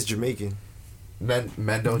mean, he is Jamaican. Men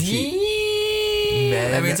don't cheat.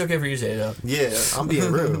 Men, I mean, it's okay for you to say it though. Yeah, I'm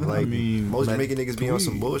being real. Like, most men- Jamaican niggas be on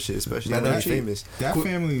some bullshit, especially Men when don't they're cheat. famous. That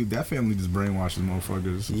family just brainwashes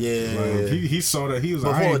motherfuckers. Yeah. Like, he saw that. He was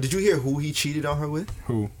But like, hold on, did you hear who he cheated on her with?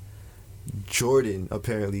 who? Jordan,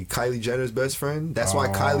 apparently. Kylie Jenner's best friend. That's why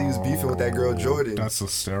Kylie was beefing with that girl, Jordan. That's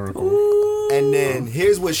hysterical. And then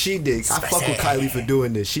here's what she did. I fuck with Kylie for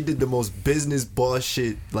doing this. She did the most business boss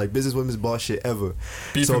shit, like business women's boss shit ever.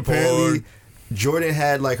 So apparently, Jordan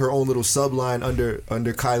had like her own little subline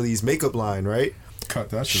under Kylie's makeup line, right? Cut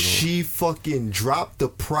that shit off. She fucking dropped the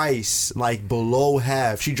price like below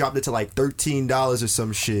half. She dropped it to like $13 or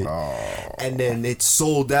some shit. And then it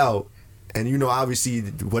sold out. And you know, obviously,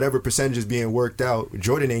 whatever percentage is being worked out,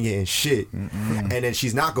 Jordan ain't getting shit. And then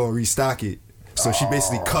she's not gonna restock it. So she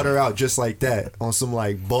basically cut her out just like that on some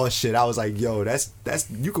like boss shit. I was like, yo, that's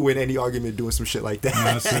you could win any argument doing some shit like that.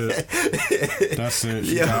 That's it. That's it.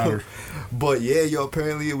 She got her. But yeah, yo,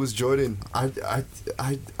 apparently it was Jordan. I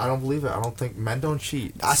don't believe it. I don't think men don't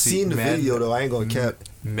cheat. I seen the men- video though. I ain't gonna cap.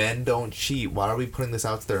 Men don't cheat. Why are we putting this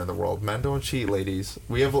out there in the world? Men don't cheat, ladies.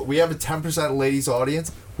 We have a 10% ladies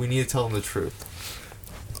audience. We need to tell them the truth.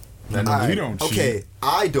 Men don't We Alright, don't cheat. Okay,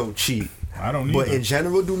 I don't cheat. I don't But either. in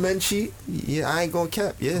general, do men cheat? Yeah, I ain't gonna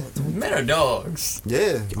cap. Yeah, Men are dogs.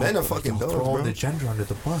 yeah, men are fucking dogs, throw bro. the gender under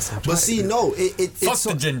the bus. But see, no, Fuck it's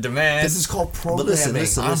the gender, man. This is called programming.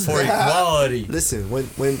 listen, I'm for equality. Listen, when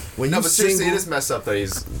No, you but seriously, it single, is messed up that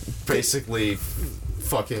he's basically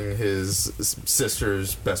fucking his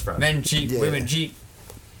sister's best friend. Men cheat, Yeah. women cheat.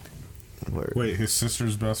 Word. Wait, his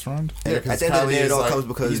sister's best friend? Yeah, At 'cause the end of the Kylie day, it is all like- comes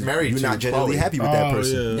because he's married you're to not generally Chloe. happy with that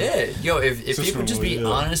person. Yeah, yo, if people just be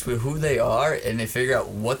Sister-in-law, yeah. honest with who they are and they figure out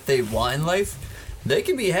what they want in life, they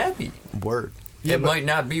can be happy. Word. Yeah, It but- might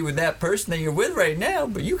not be with that person that you're with right now,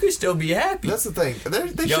 but you can still be happy. That's the thing.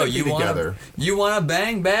 They Yo, should be you together. wanna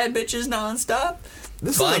bang bad bitches nonstop?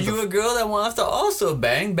 This Find isn't you the- a girl that wants to also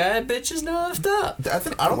bang bad bitches nonstop.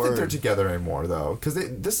 I don't think they're Word. together anymore though, because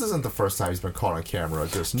this isn't the first time he's been caught on camera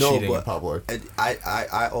just No, cheating in but public.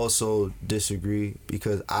 I also disagree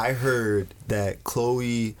because I heard that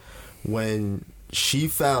Chloe, when she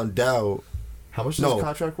found out, How much is No. his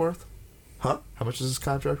contract worth? huh? How much is his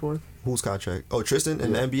contract worth? Whose contract? Oh, Tristan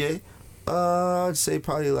in the NBA. I'd say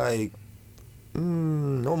probably like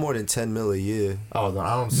no more than 10 mil a year. Oh, then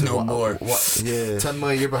I don't see No what, more. What, Yeah. 10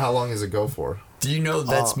 million a year, but how long does it go for? Do you know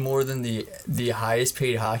that's more than the highest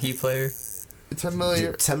paid hockey player? 10 million a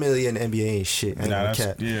year. 10 million in NBA ain't shit. I ain't Nah, gonna that's,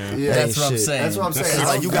 cap. yeah. Yeah, That's what I'm shit. saying. That's what I'm That's saying. six-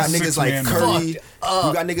 I Like don't- you got That's niggas like six-man Curry. Fucked up.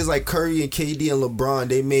 You got niggas like Curry and KD and LeBron.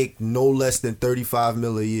 They make no less than 35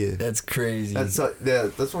 mil a year. That's crazy. That's what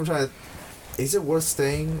I'm trying to. Is it worth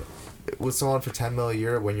staying with someone for 10 million a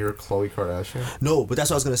year when you're Khloe Kardashian? No, but that's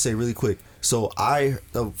what I was gonna say really quick. So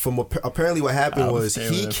apparently what happened I would was stay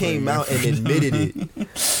he with her came for a out and admitted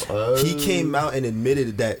it. He came out and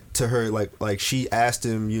admitted that to her, like she asked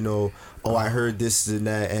him, you know, oh, I heard this and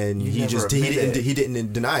that, and You never admit it. he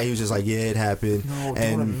didn't deny it. He was just like, yeah, it happened, No, don't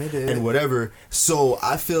and admit it. and whatever. So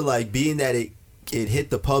I feel like being that it hit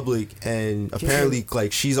the public, and apparently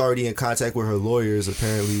like she's already in contact with her lawyers.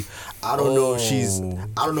 Apparently, I don't know if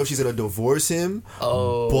she's gonna divorce him,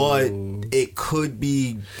 but it could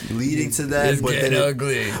be leading to that. It's but getting then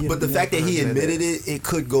ugly. but the fact that he never admit admitted it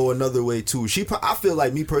could go another way too. I feel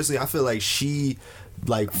like me personally, I feel like she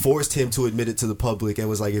like forced him to admit it to the public and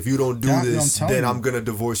was like, if you don't do That- I'm this, telling then you, I'm gonna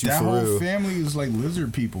divorce you That for whole real. family is like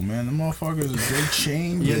lizard people, man. The motherfuckers, they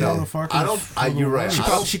chain You the know, motherfuckers. I don't- for the you're right. life. She,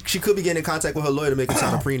 probably, she could be getting in contact with her lawyer to make him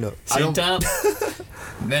sign a prenup. Same time.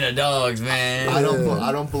 Men are dogs, man. I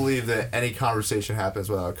don't believe that any conversation happens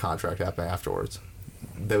without a contract happening afterwards.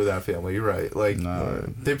 With that family, you're right. Like Nah.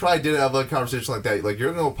 they probably did have a conversation like that. Like you're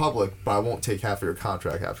gonna go public, but I won't take half of your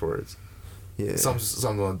contract afterwards. Yeah.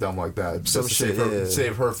 Something dumb like that. Some Just to shit, yeah.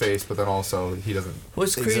 save her face, but then also he doesn't.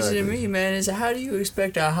 What's crazy Exactly. to me, man, is how do you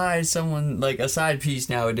expect to hide someone like a side piece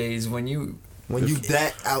nowadays when you When you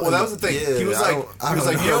that out. Well, that was the thing. Yeah, He was I like- don't- I he was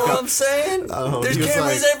don't like, you know. know what I'm saying? There's he was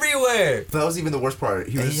cameras like- everywhere. That was even the worst part.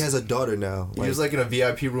 And he has a daughter now. He was like in a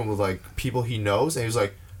VIP room with like people he knows, and he was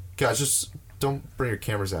like, "Guys, just don't bring your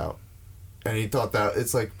cameras out." And he thought that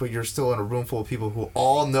it's like, but you're still in a room full of people who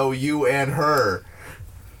all know you and her,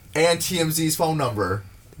 and TMZ's phone number.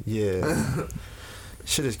 yeah.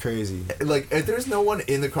 Shit is crazy. Like, if there's no one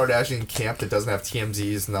in the Kardashian camp that doesn't have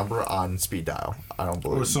TMZ's number on speed dial, I don't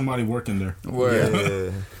believe. Or somebody working there. Where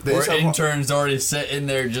Yeah. They or just have- interns already set in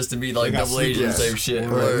there just to be like They got double agents sleep- type shit. Or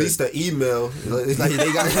at Word. least the email. Like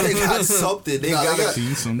they got something. They Nah, got, they got-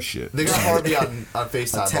 See some shit. They got Harvey on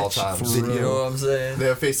FaceTime all Attach times. for You know what I'm saying? They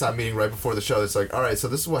have a FaceTime meeting right before the show. That's like, all right, so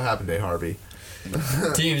this is what happened today, Harvey.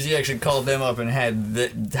 TMZ actually called them up and had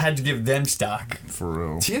to give them stock. For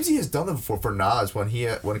real. TMZ has done that before for Nas when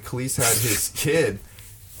Khalees had his kid.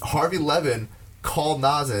 Harvey Levin called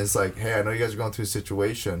Nas and it's like, hey, I know you guys are going through a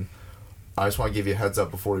situation. I just want to give you a heads up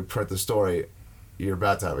before we print the story. You're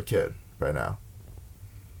about to have a kid right now.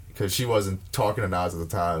 Because she wasn't talking to Nas at the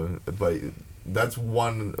time, but that's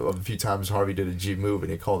one of the few times Harvey did a G move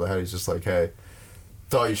and he called ahead. He's just like, hey,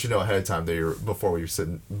 thought you should know ahead of time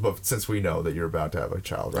that but since we know that you're about to have a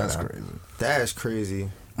child right now. Crazy. That's crazy.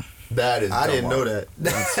 That is I didn't dumb. know that.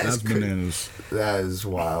 That's bananas. That is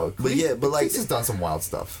wild. But yeah, but like, Khalees has done some wild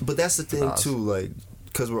stuff. But that's the thing Nas. too, like,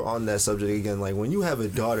 because we're on that subject again. Like, when you have a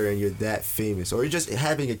daughter and you're that famous, or you're just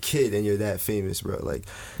having a kid and you're that famous, bro. Like,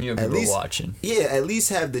 You know, at people least watching. Yeah, at least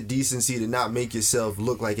have the decency to not make yourself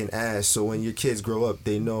look like an ass. So when your kids grow up,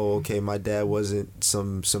 they know, okay, my dad wasn't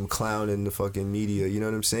some clown in the fucking media. You know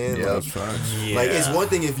what I'm saying? Yeah, like, that's facts. Like, it's one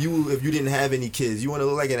thing if you didn't have any kids, you want to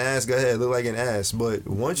look like an ass, go ahead, look like an ass. But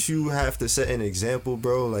once you have to set an example,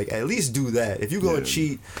 bro, like, at least do that. If you go and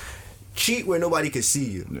cheat where nobody can see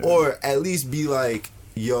you, or at least be like,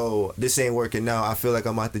 yo, this ain't working now. I feel like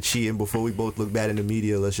I'm out to cheat, and before we both look bad in the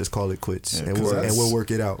media, let's just call it quits, Yeah, and 'cause we'll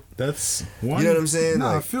work it out. That's one. You know what I'm saying?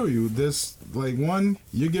 Nah, I Like- feel you. This, like, one,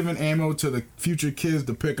 you're giving ammo to the future kids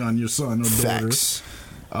to pick on your son or daughter. Facts.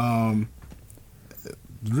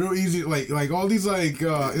 Real easy, like all these like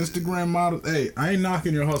Instagram models. Hey, I ain't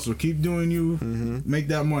knocking your hustle. Keep doing you. Make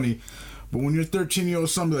that money. But when you're 13-year-old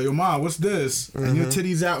son, be like, yo, ma, what's this? And your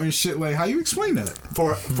titties out and shit. Like, how you explain that?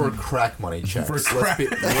 For crack money checks. For crack.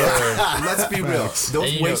 Let's be real. Those And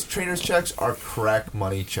you waist trainers checks are crack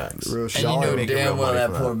money checks. Real And shit. you Y'all know ain't making damn real well money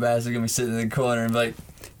that for poor bastard gonna be sitting in the corner and be like,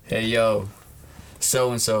 hey, yo,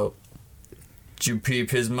 so-and-so, did you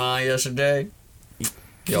peep his mind yesterday?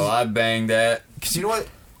 Yo, I banged that. Because you know what?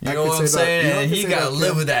 You I know could what I'm say that- saying? you know what I And could he say got to about live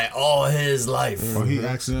Kim? with that all his life. Or he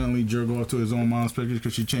accidentally jerked off to his own mom's pictures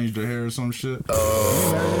because she changed her hair or some shit.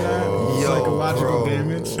 Yo, Psychological bro.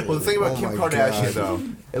 damage. Well, the thing about Oh Kim my Kardashian, God. though,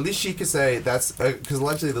 at least she could say that's because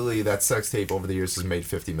allegedly that sex tape over the years has made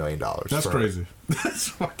 $50 million. That's for her. crazy. That's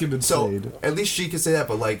fucking So insane. at least she could say that,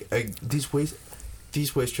 but like these waist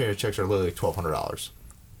trainer checks are literally $1,200.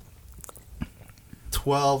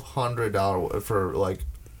 $1,200 for like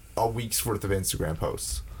a week's worth of Instagram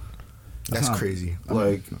posts. That's not- crazy.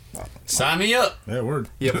 Like, Sign me up. Yeah, word.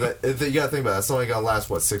 yeah, but you gotta think about it. That's only gonna last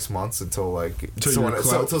 6 months until Till you're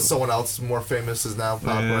clout. until someone else more famous is now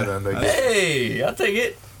popular, Yeah. and then they get, Hey, I'll take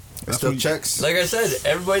it. Still when- checks. Like I said,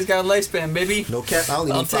 everybody's got a lifespan, baby. No cap. I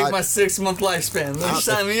only I'll need take five. my 6-month lifespan. Let's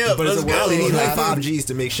sign me up. but is Let's it I only go. need like Yeah. 5 G's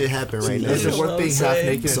to make shit happen right now. is it Yeah. worth being half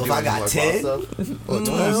naked? So and if I doing, got like, 10? wild stuff? That's what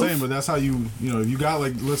I'm saying, but that's how you know, if you got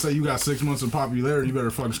like, let's say you got 6 months of popularity, you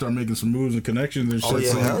better fucking start making some moves and connections and shit. Oh,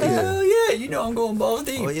 yeah, so hell yeah. Hell yeah, you know I'm going balls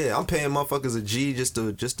deep. Oh yeah, I'm paying motherfuckers a G just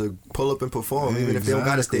to pull up and perform, Yeah, even if they don't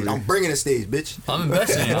got a stage. exactly. I'm bringing a stage, bitch. I'm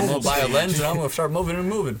investing in it. I'm going to buy a lens and I'm going to start moving and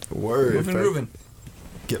moving. Word. Moving, fam. moving.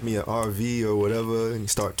 Get me an RV or whatever and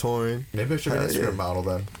start touring. Maybe I should be an Hell Instagram yeah. model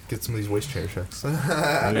then. Get some of these waist trainer checks.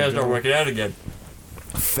 I gotta start working out again.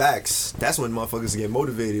 Facts. That's when motherfuckers get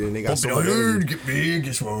motivated and they got so much energy. Get big,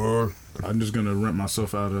 get swole. I'm just gonna rent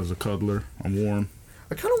myself out as a cuddler. I'm warm.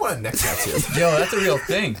 I kind of want a neck tattoo. Yo, that's a real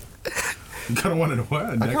thing. You kind of wanted a what? A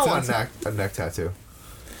I neck kind of want tattoo? a neck tattoo.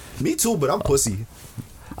 Me too, but I'm pussy.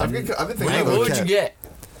 I've been thinking Hey, about what it. would you get?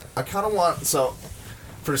 I kind of want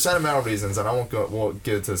for sentimental reasons, and I won't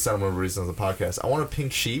get into the sentimental reasons of the podcast. I want a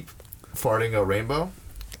pink sheep farting a rainbow.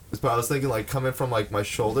 But I was thinking like coming from like my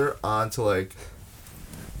shoulder onto like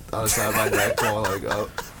on the side of my neck, going like up.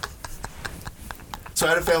 So I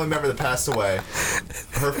had a family member that passed away.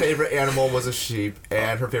 Her favorite animal was a sheep,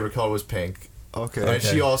 and her favorite color was pink. Okay. And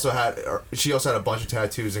she also had a bunch of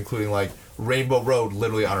tattoos, including like Rainbow Road,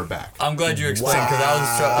 literally on her back. I'm glad you explained because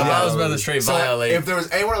I was about to straight So violate. if there was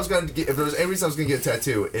anyone I was gonna get, if there was any reason I was gonna get a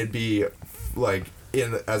tattoo, it'd be like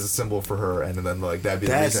in as a symbol for her, and then like that'd be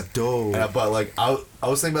That's the reason. dope. But like I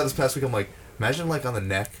was thinking about this past week. I'm like, imagine like on the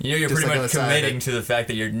neck. You know, you're just, pretty like, on much the side of committing it. to the fact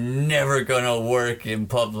that you're never gonna work in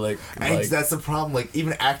public. And Like, that's the problem. Like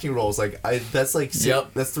even acting roles, like that's like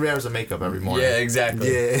Yep. that's 3 hours of makeup every morning. yeah, exactly.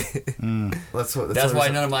 Yeah. that's what. That's what why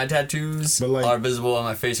I'm- none of my tattoos But, like- are visible on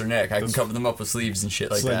my face or neck. I can cover them up with sleeves and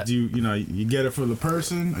shit like It's like that. you get it for the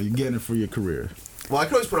person, or you getting it for your career. Well, I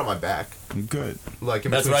could always put it on my back, You good. like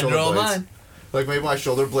in That's between where I shoulder draw blades. mine. Like maybe my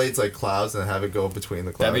shoulder blades like clouds and have it go between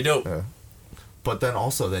the clouds. That'd be dope. Yeah. But then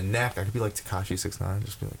also the neck, I could be like Tekashi 6ix9ine,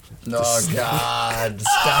 just be like. Oh God!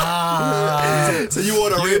 Stop! So you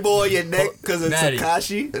want a rainbow on your neck because it's Maddie.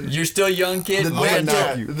 Takashi? You're still young, kid. The Wait neck-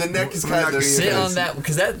 until- not- The neck is We're kind not of getting sit Yes. on that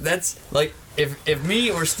because that's like if me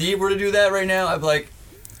or Steve were to do that right now, I'd be like,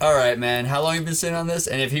 all right, man, how long you been sitting on this?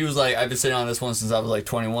 And if he was like, I've been sitting on this one since I was like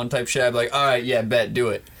 21 type shit, I'd be like, all right, yeah, bet, do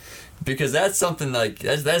it. Because that's something like,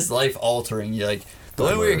 that's life altering. You're like, the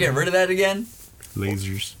only way you're getting rid of that again,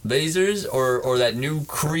 lasers or that new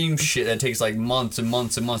cream shit that takes like months and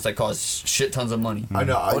months and months that costs shit tons of money. I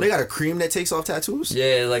know. Oh, they got a cream that takes off tattoos?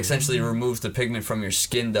 Yeah, it like essentially removes the pigment from your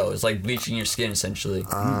skin though. It's like bleaching your skin essentially.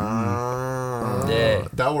 Yeah.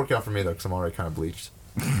 That'll work out for me though, because I'm already kind of bleached.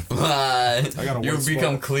 You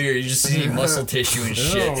become clear. You just see muscle tissue and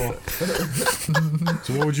shit.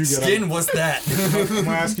 So what would you get? Skin? What's that? I'm gonna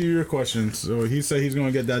ask you your question. So he said he's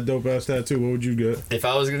gonna get that dope ass tattoo. What would you get? If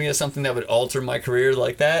I was gonna get something that would alter my career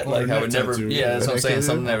like that, like I would never. Tattoo. Yeah, that's what I'm saying. Tattoo?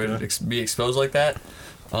 Something that would be exposed like that,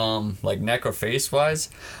 like neck or face wise.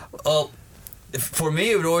 For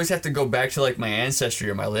me, it would always have to go back to like my ancestry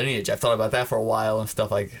or my lineage. I've thought about that for a while and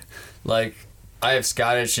stuff like. I have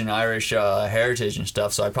Scottish and Irish heritage and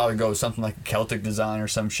stuff, so I'd probably go with something like a Celtic design or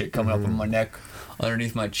some shit coming up on my neck,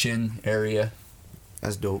 underneath my chin area.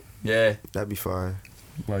 That's dope. Yeah. That'd be fine.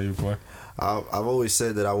 Why you play? I've always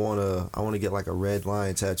said that I wanna get like a red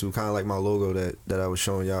lion tattoo, kind of like my logo that I was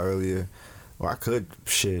showing y'all earlier. Or I could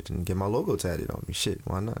shit and get my logo tatted on me. Shit,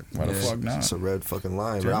 why not? Why the fuck not? It's a red fucking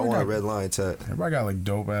lion, Dude, but I want a got- red lion tat. Everybody got like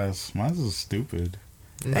dope ass. Mine's is stupid.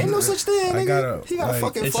 Ain't no such thing, I nigga. He got a like-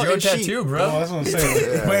 fucking It's fucking your sheet. tattoo, Oh, bro. that's what I'm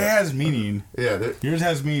saying. But it has meaning. Yeah. Yours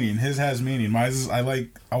has meaning. His has meaning. Mine's is, I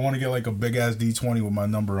want to get like a big ass D20 with my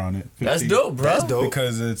number on it. 50. That's dope, bro. That's dope.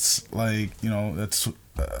 Because it's like, that's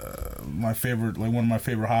my favorite, like one of my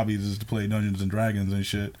favorite hobbies is to play Dungeons and Dragons and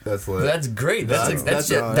shit. That's lit. That's great. That's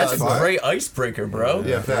That's a fire. great icebreaker, bro.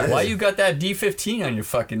 Yeah, facts. Why you got that D15 on your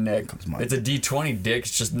fucking neck? my- It's a D20 dick.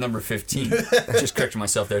 It's just number 15. Just corrected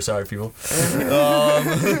myself there. Sorry, people.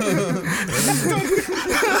 You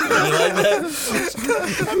like that?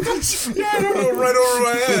 Right over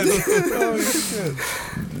my head.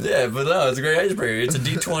 Yeah, but no, it's a great icebreaker. It's a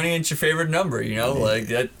D20 and it's your favorite number. Like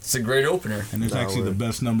that's a great opener. And it's actually the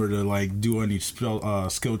best number to like do any skill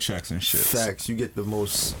checks and shit. Facts. You get the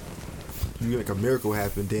most. You get like a miracle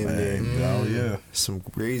happen, damn near. Oh yeah. Some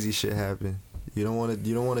crazy shit happen. You don't want a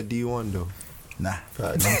D1 though. Nah.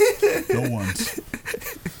 No ones.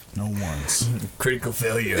 No ones. Critical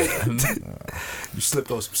failure. You slipped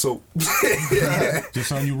on some soap.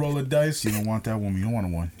 Just on you roll a dice, you don't want that woman. You don't want a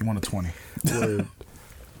 1. You want a 20. Word.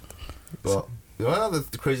 Well, the one other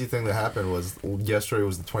crazy thing that happened was yesterday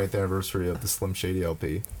was the 20th anniversary of the Slim Shady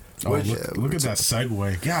LP. Oh, Which, look at that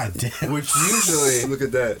segue. God damn. which usually Look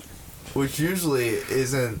at that. which usually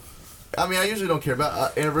isn't. I mean, I usually don't care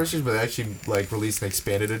about anniversaries, but they actually like released an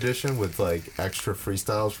expanded edition with like extra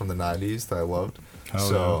freestyles from the '90s that I loved. Hell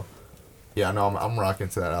So, yeah, no, I'm rocking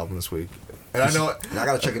to that album this week, and I know. I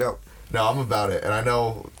gotta check it out. No, I'm about it, and I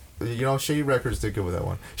know. Shady Records did good with that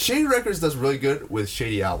one. Shady Records does really good with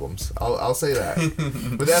shady albums. I'll say that.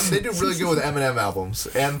 But they do really good with Eminem albums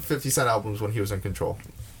and 50 Cent albums when he was in control.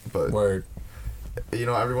 But Word.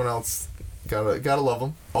 everyone else gotta love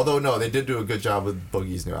them. Although no, they did do a good job with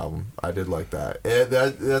Boogie's new album. I did like that.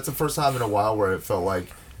 That's the first time in a while where it felt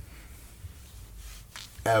like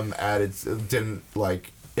it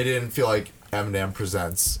didn't feel like Eminem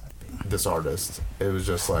presents this artist. It was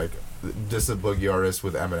just like this is a Boogie artist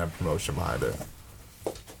with Eminem promotion behind it.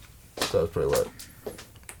 So it was pretty lit.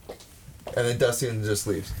 And then Dustin just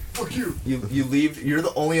leaves. Fuck you. You leave. You're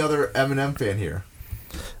the only other Eminem fan here.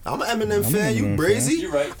 I'm an Eminem fan. You brazy?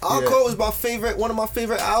 You're right. Encore was one of my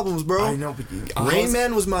favorite albums, bro. I know, but Rain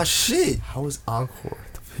Man was my shit. How is Encore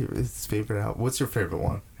his favorite album? What's your favorite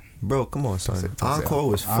one? Bro, come on, son. Don't say Encore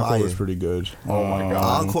was fire. Encore was pretty good. Oh my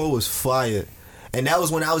god. Encore was fire. And that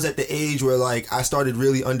was when I was at the age where like I started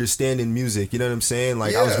really understanding music. You know what I'm saying?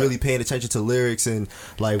 Like I was Yeah. really paying attention to lyrics and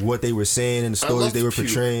like what they were saying and the stories loved they were Puke.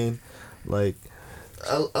 portraying. Like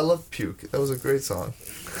I love Puke. That was a great song.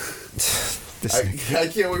 this I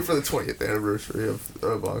can't wait for the 20th anniversary of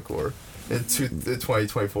Encore in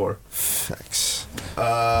 2024. facts.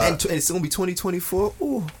 And it's gonna be 2024.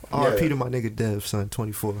 Ooh, R.I.P. Yeah. to my nigga Dev, son.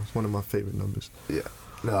 24. It's one of my favorite numbers. Yeah.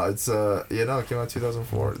 No, it's it came out in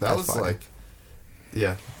 2004. That That's was fire. like,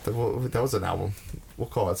 yeah, that was an album. We'll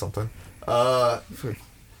call it something. What?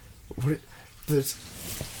 There's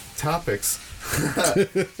topics.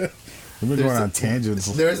 We've been going on tangents.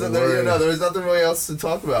 There's nothing really else to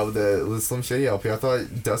talk about with the Slim Shady LP. I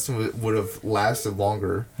thought Dustin would have lasted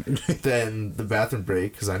longer than the bathroom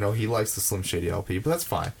break because I know he likes the Slim Shady LP, but that's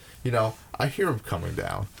fine. I hear him coming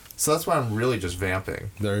down, so that's why I'm really just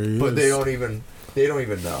vamping. There he But is. they don't even. They don't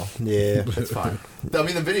even know. Yeah. It's fine. I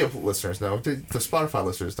mean, the video listeners know. The Spotify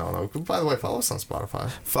listeners don't know. By the way, follow us on Spotify.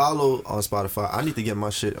 Follow on Spotify. I need to get my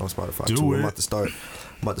shit on Spotify Do too. it. I'm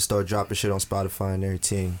about to start dropping shit on Spotify and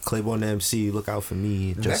everything. Claiborne MC, look out for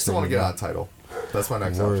me. Next, I want to get on Tidal. That's my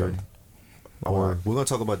next option. We're gonna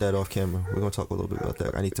talk about that off camera. We're gonna talk a little bit about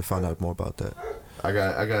that. I need to find out more about that. I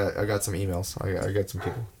got some emails. I got some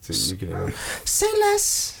people. So you can email. Say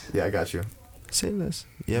less. Yeah, I got you. Say less.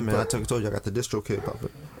 Yeah, man. I told you I got the distro kit popping.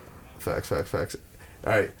 Facts.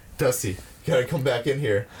 All right, Dusty, you gotta come back in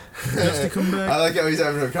here. Dusty, come back. I like how he's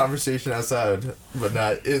having a conversation outside, but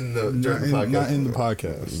not in the during the podcast. Not in the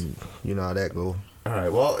podcast. You know how that go. All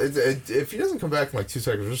right. Well, if he doesn't come back in like 2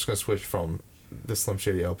 seconds, we're just gonna switch from the Slim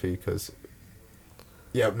Shady LP because.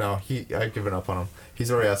 Yep. No, I've given up on him.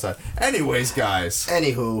 He's already outside. Anyways, guys.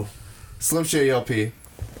 Anywho, Slim Shady LP.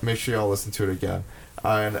 Make sure y'all listen to it again.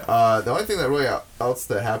 And the only thing that really else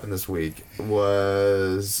that happened this week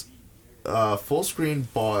was Full Screen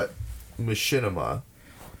bought Machinima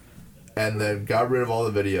and then got rid of all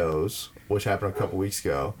the videos, which happened a couple weeks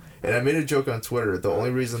ago. And I made a joke on Twitter. The only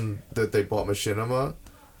reason that they bought Machinima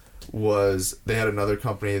was they had another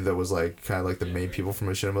company that was like kind of like the main people from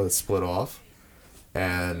Machinima that split off.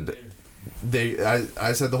 And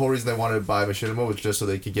I said the whole reason they wanted to buy Machinima was just so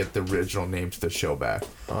they could get the original name to the show back.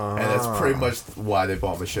 And that's pretty much why they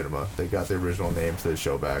bought Machinima. They got the original name to the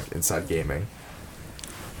show back, Inside Gaming.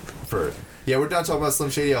 Yeah, we're done talking about Slim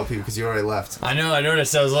Shady LP because you already left. I know, I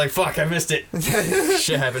noticed. I was like, fuck, I missed it.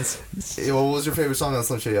 Shit happens. Yeah, what was your favorite song on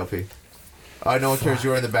Slim Shady LP? No one cares,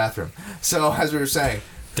 you were in the bathroom. So, as we were saying...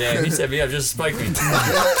 Damn, he set me up just to spike me.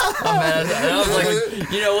 I'm mad. And I was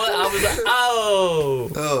like, you know what? I was like, oh.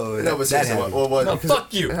 oh, No, but seriously, what? No,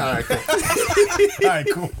 fuck you. Alright, cool. Alright,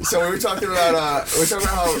 cool. So we were talking about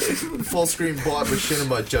how Full Screen bought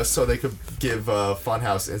Machinima just so they could give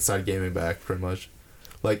Funhouse Inside Gaming back, pretty much.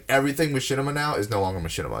 Like everything Machinima now is no longer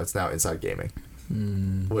Machinima; it's now Inside Gaming,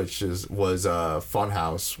 which was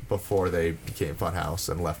Funhouse before they became Funhouse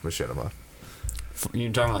and left Machinima.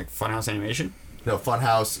 You talking like Funhouse Animation? No,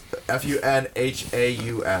 Funhouse,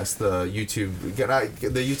 Funhaus, the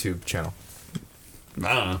YouTube channel.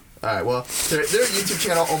 I don't know. All right, well, they're a YouTube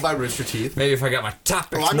channel owned by Rooster Teeth. Maybe if I got my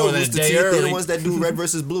topics I know more than a Rooster day Teeth. They're early. the ones that do Red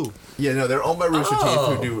versus Blue. Yeah, no, they're owned by Rooster Teeth,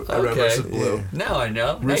 who do Red okay. versus Blue. Yeah. Now I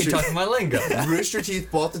know. Now Rooster- you're talking my lingo. Rooster Teeth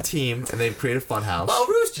bought the team, and they created Funhouse. Oh,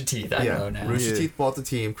 Rooster Teeth. I know now. Rooster Yeah. Teeth bought the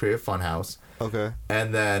team, created Funhouse. Okay.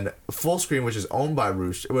 And then Full Screen, which is owned by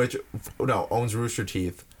owns Rooster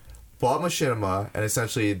Teeth, bought Machinima, and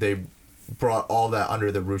essentially they brought all that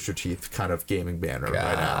under the Rooster Teeth kind of gaming banner right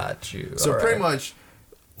now. Got you. So All pretty right. much,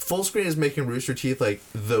 Full Screen is making Rooster Teeth like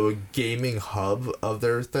the gaming hub of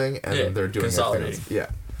their thing, and Yeah, they're doing consolidating. everything else.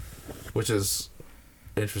 Yeah, which is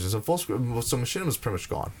interesting. So Full Screen, so Machinima's pretty much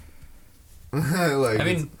gone. Like, I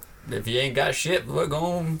mean, if you ain't got shit, we're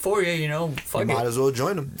going for you, you know. Fuck Might it. as well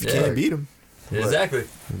join them. If you Yeah. can't beat them. Exactly.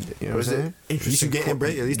 You know what I'm saying? At least you Interesting getting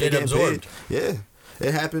break. At least Get they getting absorbed. paid. Yeah,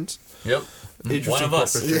 it happens. Yep. Interesting One of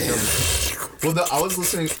us. corporate. Well, I was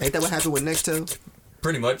listening. Ain't that what happened with Nextel?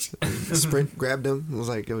 Pretty much. Sprint grabbed them. It was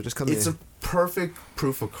like, yo, just come It's in. a perfect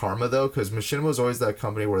proof of karma though, because Machinima was always that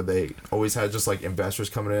company where they always had just like investors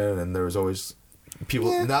coming in, and there was always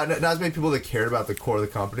people, not as many people that cared about the core of the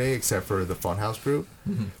company, except for the Funhouse group.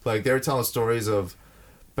 Like they were telling stories of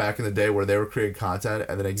back in the day where they were creating content,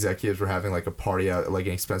 and then executives were having like a party out, like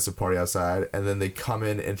an expensive party outside, and then they come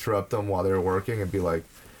in, interrupt them while they were working, and be like,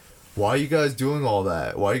 "Why are you guys doing all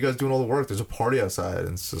that? Why are you guys doing all the work? There's a party outside."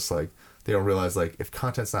 And it's just like they don't realize like if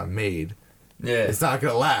content's not made, Yeah. it's not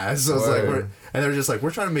gonna last. So it's like Word. and they're just like,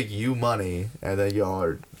 we're trying to make you money, and then y'all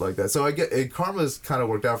are like that. So I get it. Karma's kind of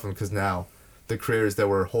worked out for them because now the creators that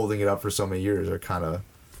were holding it up for so many years are kind of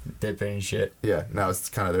Dipping and shit. now it's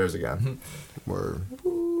kind of theirs again. Word.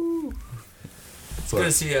 It's good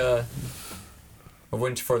to see a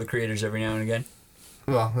win for the creators every now and again.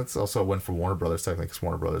 Well, that's also a win for Warner Brothers technically, because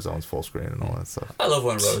Warner Brothers owns Full Screen and all that stuff. I love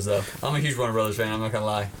Warner Brothers though. I'm a huge Warner Brothers fan. I'm not gonna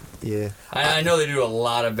lie. Yeah. I know they do a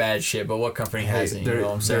lot of bad shit, but what company hasn't? You know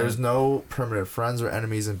what I'm saying? There's no permanent friends or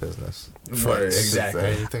enemies in business. Word, It's exactly.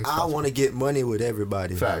 anything's I possible. want to get money with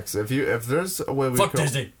everybody. Facts. If there's a way we Fuck can,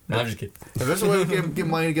 Disney. No, I'm just kidding. if there's a way we can get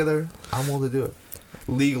money together, I'm willing to do it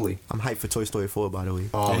legally. I'm hyped for Toy Story 4, by the way.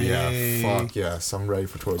 Oh Hey. yeah, fuck yes, I'm ready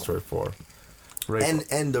for Toy Story 4. Ready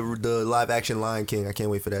And the live action Lion King. I can't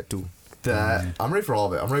wait for that too. for that. I'm ready for all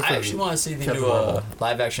of it. I'm ready for I actually want to see the Captain new Marvel.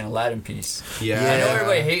 live action Aladdin piece. Yeah. I know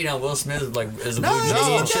everybody hating on Will Smith like as a blue genie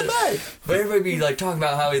no, and shit, bad. but everybody be like talking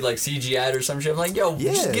about how he like CGI'd or some shit. I'm like, yo,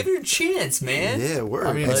 just Yeah. give it a chance, man. Yeah, word.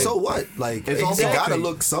 I mean, and like- so what? Like, It's it's also- gotta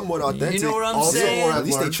look somewot authentic. You know what I'm Also, saying? what At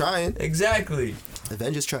least they learned- trying. Exactly.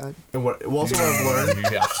 Avengers tried. And what also what I've learned,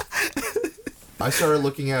 Yeah. I started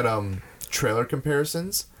looking at trailer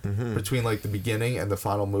comparisons Mm-hmm. between like the beginning and the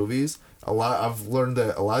final movies. I've learned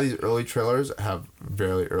that a lot of these early trailers have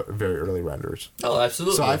very early renders. Oh,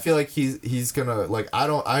 absolutely. So I feel like he's gonna like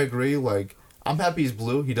I agree, like I'm happy he's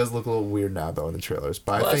blue. He does look a little weird now though in the trailers,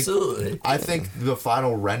 but Absolutely. I think the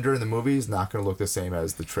final render in the movie is not gonna look the same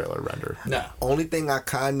as the trailer render. No. Only thing I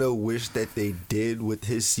kind of wish that they did with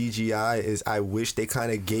his CGI is I wish they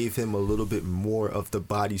kind of gave him a little bit more of the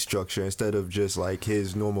body structure instead of just like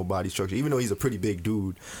his normal body structure. Even though he's a pretty big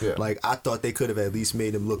dude, Yeah. like I thought they could have at least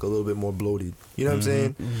made him look a little bit more bloated. You know what I'm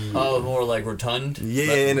saying? Oh, more like rotund.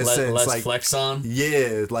 Yeah, in a sense, less like- flex on.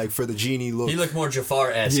 Yeah, like for the genie look. He looked more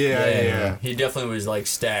Jafar-esque. Yeah. He definitely was like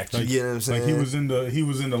stacked. You get what I'm saying? Like he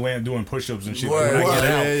was in the land doing push-ups and shit. Word. When I get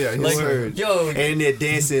Word. out, Yeah, Like, Word. yo, and they're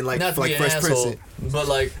dancing like not to be an Fresh asshole, Prince. but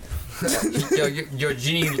like, yo, your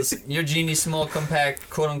genie small compact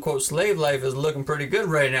quote unquote slave life is looking pretty good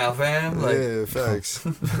right now, fam. Like, Yeah, facts.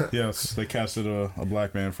 yes, they casted a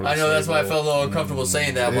black man for. The I know that's slave why I role. felt a little uncomfortable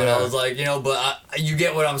saying that when Yeah. I was like, but you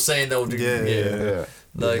get what I'm saying though. Dude. Yeah. Yeah.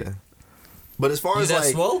 Like, Yeah. But as far you as that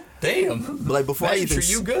like, swole? Damn. like before I Magic even treat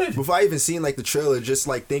you good. before I even seen like the trailer, just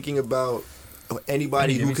like thinking about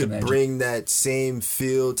anybody Give who me some could magic. bring that same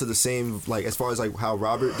feel to the same, like as far as like how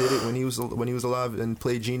Robert did it when he was alive and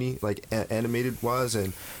played Genie, like animated wise.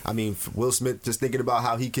 And I mean Will Smith, just thinking about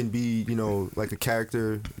how he can be, like a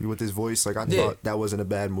character with his voice, like I Yeah. thought that wasn't a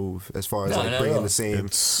bad move as far as No, like not at bringing all. the same.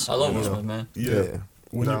 It's I love you Will know. Smith, man. yeah.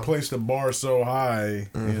 When No. you place the bar so high,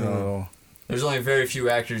 you know. There's only very few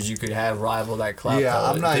actors you could have rival that clout. Yeah, though,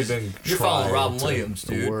 I'm not 'cause even You're following trying Robin to- Williams,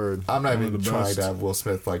 dude. Word. I'm not One even of the trying best. to have Will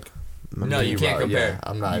Smith like. No, you can't Yeah, compare.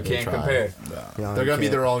 I'm not You even can't trying. compare. Yeah, They're you gonna be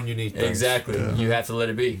can't. their own unique things. Exactly. You have to let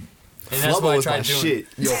it be. And that's Flubber why I was my tried doing. shit.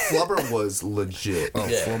 Yo, Flubber was legit. Oh,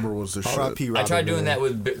 Yeah. Flubber was the shit. R.I.P. I Robin, tried doing man. that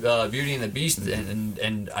with Beauty and the Beast,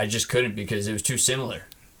 and I just couldn't because it was too similar.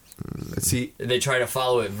 See, They tried to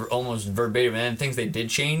follow it almost verbatim, and then things they did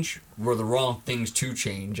change were the wrong things to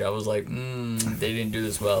change. I was like, they didn't do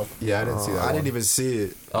this well. yeah, I didn't see that. I one. didn't even see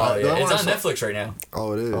it. Oh, the yeah. one It's I on saw- Netflix right now.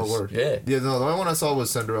 Oh, it is. Oh, word. Yeah. Yeah, no, the only one I saw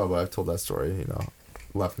was Cinderella, but I've told that story,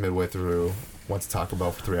 left midway through, went to Taco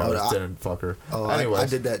Bell for 3 hours, I- didn't fuck her. Oh, Anyways, I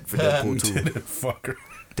did that for Deadpool 2. Fucker.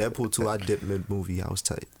 Deadpool 2, I dipped mid-movie. I was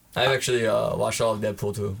tight. I actually watched all of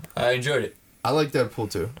Deadpool 2. I enjoyed it. I like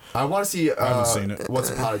Deadpool too. I want to see. I haven't seen it.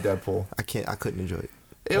 Once Upon a Deadpool. I couldn't enjoy it.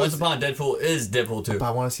 It Once was, Upon a Deadpool is Deadpool 2. but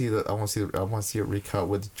I want to see I want to see it recut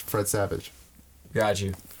with Fred Savage. Got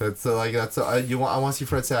you. I want to see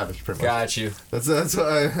Fred Savage. Pretty much. Got you. That's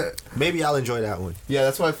why. Maybe I'll enjoy that one. Yeah,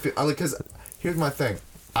 that's why I feel. Because here's my thing.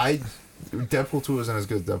 Deadpool 2 isn't as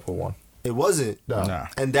good as Deadpool 1. It wasn't. No. Nah.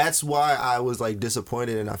 And that's why I was like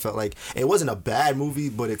disappointed, and I felt like it wasn't a bad movie,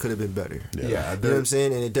 but it could have been better. Yeah, You know what I'm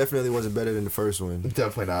saying? And it definitely wasn't better than the first one.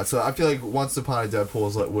 definitely not. So I feel like Once Upon a Deadpool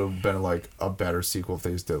is would have been like a better sequel if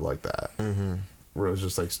they just did it like that. Mm-hmm. Where it was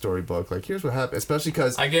just like storybook, like here's what happened. Especially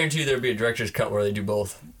because I guarantee you there'll be a director's cut where they do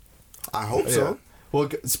both. I hope so. Well,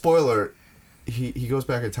 spoiler. He goes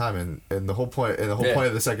back in time, and the whole point Yeah. point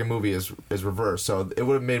of the second movie is reversed. So it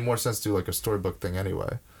would have made more sense to do like a storybook thing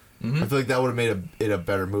anyway. Mm-hmm. I feel like that would have made it a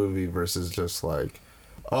better movie versus just like,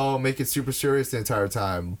 oh, make it super serious the entire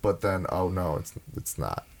time, but then oh no, it's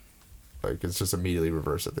not. Like it's just immediately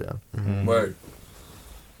reversed at the end. Mm-hmm. Word.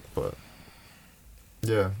 But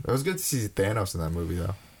yeah, it was good to see Thanos in that movie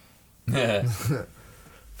though.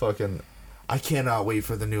 Fucking, I cannot wait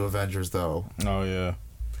for the new Avengers though. Oh yeah.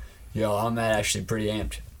 Yo, I'm actually pretty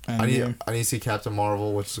amped. I need Endgame? to see Captain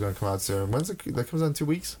Marvel, which is gonna come out soon. When's it? That comes out in 2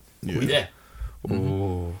 weeks. Yeah.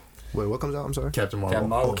 Ooh, Wait, what comes out? I'm sorry. Captain Marvel. Captain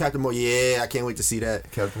Marvel. Oh, Captain Marvel. Yeah, I can't wait to see that.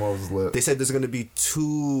 Captain Marvel's lit. They said there's gonna be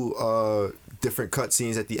 2 different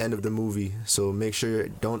cutscenes at the end of the movie, so make sure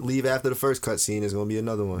don't leave after the first cutscene. There's gonna be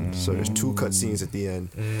another one. So there's 2 cutscenes at the end.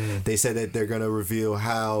 They said that they're gonna reveal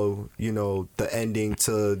how the ending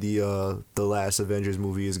to the last Avengers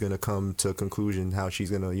movie is gonna come to a conclusion. How she's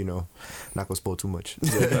gonna not gonna spoil too much.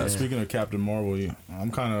 Speaking of Captain Marvel,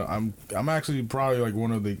 I'm actually probably like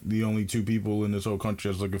one of the only 2 people in this whole country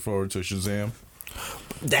that's looking forward to Shazam.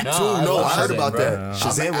 That No, too. I No, love I heard Shazam, about bro. that. Yeah.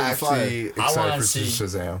 Shazam I'm will be fire. actually I excited wanna for see-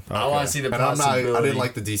 Shazam. I want to see the And I possibility. didn't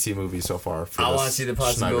like the DC movie so far. I want to this see the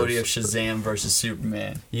possibility of Snyder's- Shazam versus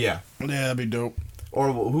Superman. Yeah. Yeah, that'd be dope.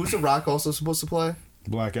 Or who's The Rock also supposed to play?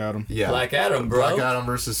 Black Adam. Yeah. Black Adam, bro. Black Adam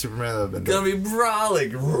versus Superman. That'd been Gonna be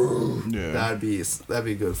brawling. Yeah. That'd be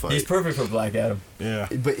a good fight. He's perfect for Black Adam. Yeah.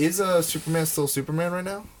 But is Superman still Superman right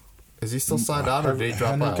now? Is he still signed on or did he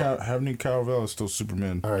drop out? Henry Cavill is still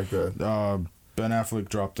Superman. All right, good. Ben Affleck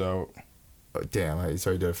dropped out. Damn,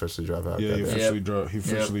 so he did officially drop out. Yeah, he Goddamn. officially he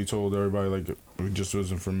officially told everybody like it just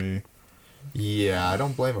wasn't for me. Yeah, I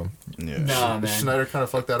don't blame him. Yeah. Nah, man. Schneider kind of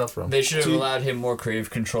fucked that up for him. They should have See- allowed him more creative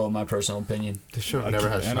control, in my personal opinion. They should have never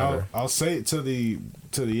had And Schneider. I'll say it to the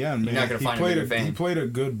end, man. You're not gonna find a played bigger fan. He played a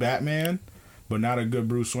good Batman, but not a good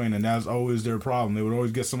Bruce Wayne, and that's always their problem. They would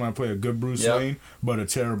always get somebody to play a good Bruce Yep. Wayne, but a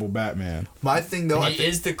terrible Batman. My thing though, And he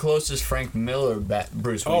is the closest Frank Miller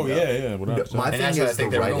Bruce Wayne. Oh though. yeah. What No, my And thing that's what I is think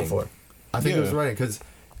the they were writing. going for. I think it was Yeah. writing because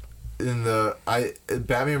in the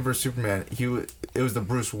Batman vs Superman, it was the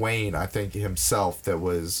Bruce Wayne I think himself that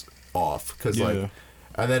was off because Yeah. like,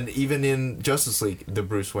 and then even in Justice League, the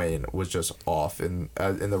Bruce Wayne was just off in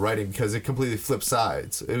the writing because it completely flipped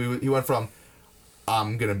sides. He went from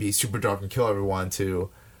I'm gonna be super dark and kill everyone to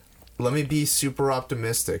let me be super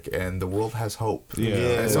optimistic and the world has hope. Yeah.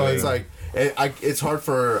 And so it's like it's hard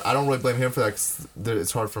for I don't really blame him for that. 'Cause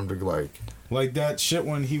it's hard for him to Like that shit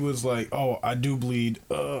when he was like, "Oh, I do bleed,"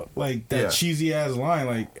 like that Yeah. cheesy ass line.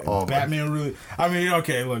 Like Oh, Batman really. I mean,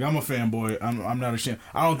 okay, look, I'm a fanboy. I'm not ashamed.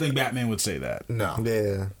 I don't think Batman would say that. no.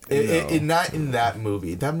 Yeah. Not in that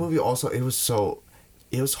movie. That movie also it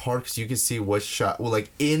was hard because you could see what shot. Well, like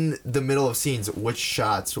in the middle of scenes, which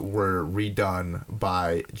shots were redone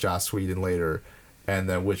by Joss Whedon later, and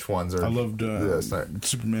then which ones are. I loved this.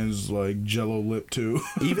 Superman's like Jello lip too.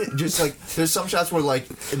 Even just like there's some shots where like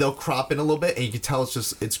they'll crop in a little bit and you can tell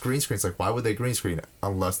it's green screen. It's like why would they green screen it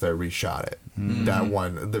unless they reshot it? That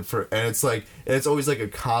one and it's like it's always like a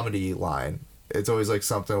comedy line. It's always like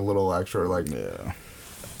something a little extra like Yeah.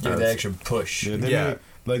 Give the extra push. Yeah, Yeah.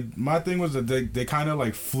 Like my thing was that they kind of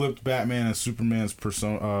like flipped Batman and Superman's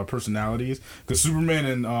personalities because Superman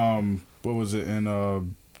and what was it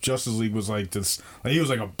in Justice League was like this like he was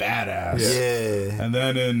like a badass Yeah. and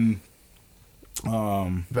then in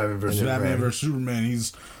Batman vs Batman Superman. vs Superman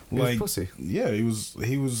he's He was like pussy. yeah he's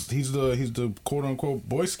the quote unquote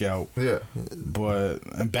Boy Scout Yeah. but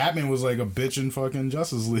and Batman was like a bitch in fucking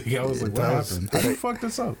Justice League. I was like, what That was- happened? How did you fuck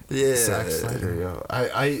this up? Yeah. Zack Snyder, yo.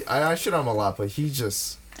 I shit on him a lot, but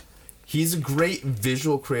he's a great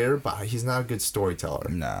visual creator, but he's not a good storyteller.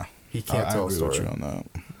 Nah, He can't I tell a agree story, with you on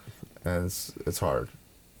that. and it's hard.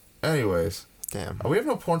 Anyways, Damn. we have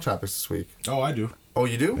no porn topics this week. Oh, I do. Oh,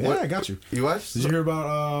 you do? Yeah, What? I got you. You watched? Did you hear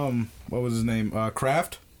about what was his name?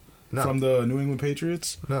 Kraft No. from the New England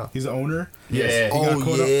Patriots. No. He's the owner. Yeah. He got Oh,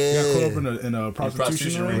 caught yeah. up in a prostitution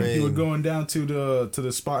prostitution ring. ring. He was going down to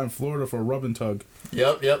the spot in Florida for a rub and tug.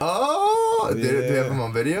 Yep. Oh, they Yeah. have him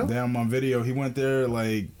on video? Damn, on video, he went there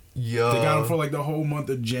like. Yo. They got him for like the whole month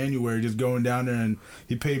of January, just going down there, and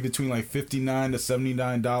he paid between like $59 to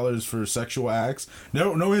 $79 for sexual acts.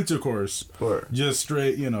 No intercourse, Or- just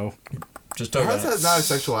straight. Just talk How's about that not a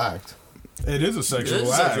sexual act? It is a sexual It is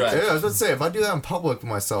a act. sexual act. Yeah, I was about to say, if I do that in public with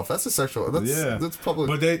myself, that's a sexual. That's public.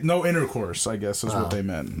 But no intercourse, I guess is Oh. what they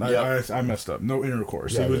meant. Yep. I messed up. No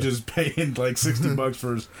intercourse. Yeah, he was yeah. just paying like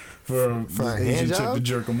 $60 for For the a Asian hand chick job? to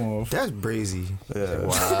jerk him off. That's brazy. Yeah.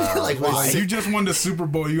 wow. Like, Like, why? you just won the Super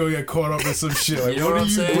Bowl. You gonna get caught up in some shit. Like, You know what what are I'm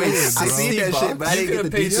you saying? doing, Wait, I bro? seen that shit, but I You didn't could get have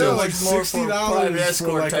the paid details. so like much more for a $60 private for,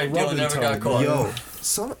 escort like, a type deal. rubbing Never tug, got caught. man. Yo,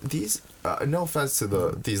 some these. No offense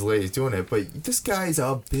to these ladies doing it, but this guy's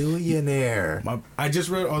a billionaire. I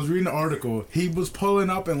was reading an article. He was pulling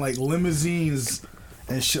up in like limousines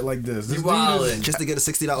and shit like this. This You dude is- wildin'. Just to get a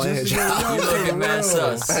 $60 hand Just- job. You looking mad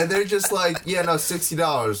sus. And they're just like, yeah, no,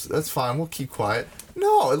 $60. That's fine. We'll keep quiet.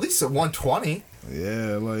 No, at least at $120.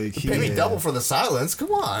 Yeah, like he. Pay me double for the silence.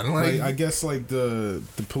 Come on, Like, I guess like the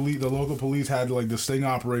local police had like the sting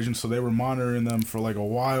operation, so they were monitoring them for like a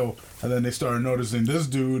while, and then they started noticing this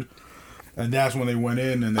dude, and that's when they went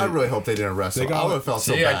in and they, I really hope they didn't arrest They him. got- I would have felt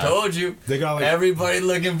so See, bad. I told you. They got like Everybody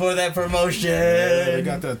looking for that promotion. they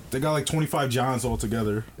got like 25 Johns all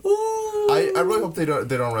together. I really hope they don't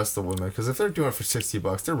arrest the women because if they're doing it for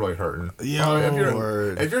 $60, they're really hurting. Yo,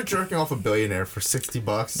 If you're jerking off a billionaire for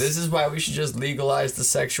 $60, This is why we should just legalize the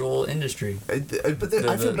sexual industry. but then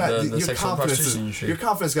I feel the- bad. the Your sexual confidence prostitution industry. your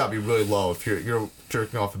confidence got to be really low if you're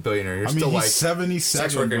jerking off a billionaire. You're I mean, still he's like 77,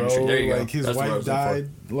 Sex worker bro. industry. There you go. Like his That's what I wife was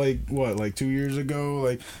looking died like 2 years ago.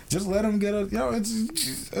 Like just let him get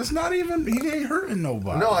it's not even he ain't hurting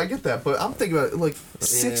nobody. no, I get that, but I'm thinking about like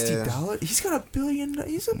 $60. He's got $1 billion.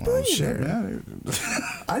 He's a Oh, shit, billionaire. man.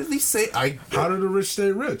 I'd at least say How do the rich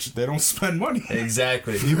stay rich? They don't spend money.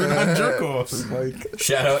 Exactly. Even on jerk offs. Like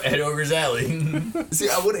Shout out Ed Ogre's Alley. see.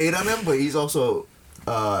 I would hate on him, but he's also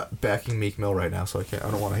backing Meek Mill right now, so I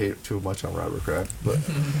don't want to hate too much on Robert Kraft. But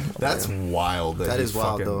that's wild. That he's is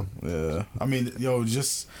wild, fucking- though. yeah. I mean,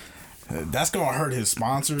 just That's gonna hurt his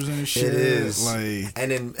sponsors and shit. It is. Like,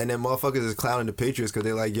 And then motherfuckers is clowning the Patriots because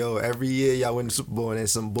they're like, yo, every year y'all win the Super Bowl and then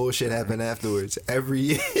some bullshit happen afterwards. Every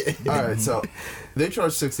year. All right, so they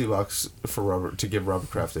charge $60 for Robert to give Robert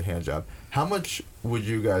Kraft a hand job. How much would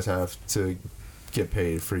you guys have to get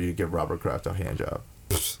paid for you to give Robert Kraft a hand job?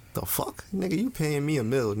 The fuck? Nigga, you paying me $1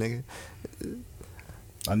 million, nigga.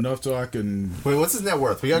 enough so I can. Wait, what's his net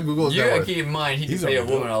worth? We got Google his You net gotta worth. keep in mind he can He's pay a a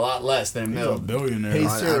woman a lot less than a He's a mil. billionaire. Hey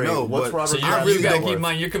I Siri, know, what's but- Robert So Kraft? you really gotta don't keep in worth-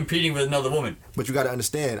 mind you're competing with another woman. But you got to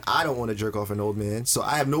understand, I don't want to jerk off an old man, so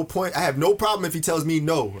I have no problem if he tells me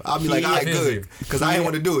no. I'll be like, all right, good, because I ain't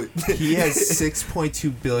want to do it. He has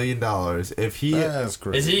 $6.2 billion. If he That's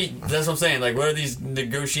crazy. Is he? That's what I'm saying. Like, what are these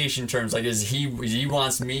negotiation terms? Like, is he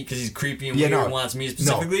wants me because he's creepy and weird and wants me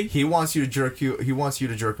specifically? No, he wants you to jerk you. He wants you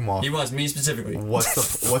to jerk him off. He wants me specifically.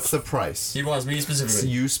 What's the price? He wants me specifically.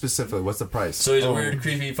 You specifically. What's the price? So he's a weird,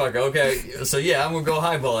 creepy fucker. Okay, so yeah, I'm gonna go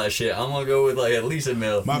highball that shit. I'm gonna go with like at least $1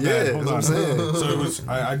 million. My Yeah, bad. Hold that's on. what I'm saying. So it was.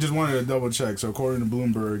 I just wanted to double check. So according to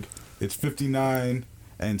Bloomberg, it's 59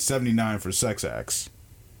 and 79 for sex acts.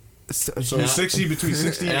 So Yeah. 60 between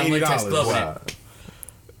 60 And and I'm $80. latex gloving Wow. it.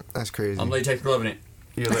 That's crazy. I'm latex gloving it.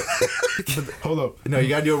 You're like- Hold up. no, you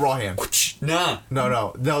gotta do a raw hand. Nah.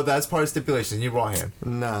 No. That's part of stipulation. You raw hand.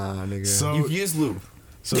 Nah, nigga. So You've used lube.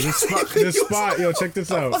 So this spot, yo, check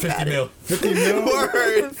this out. 50 mil. 50 mil.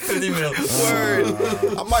 Word. 50 mil. Word.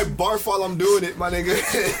 I might barf while I'm doing it, my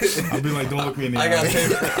nigga. I'll be like, don't look me in the I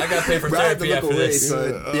eye. got paid for Bro, I have to therapy look after away, this.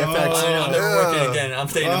 son. Yeah, facts. I'm never working again. I'm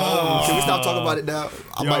staying home. Can we stop talking about it now?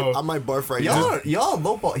 Yo. I might barf right now. Y'all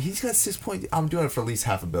lowball. He's got 6 point. I'm doing it for at least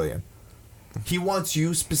 $500 million. He wants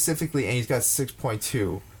you specifically, and he's got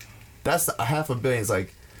 6.2. That's $500 million. Is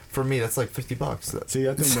like, for me, that's like $50. See,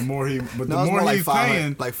 I think the more he, but No, the it's more more like he's 500,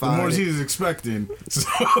 paying, like the more 500. he's expecting. So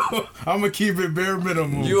I'm gonna keep it bare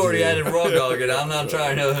minimum. You already added raw dog, and I'm not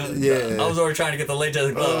trying to. Yeah. I was already trying to get the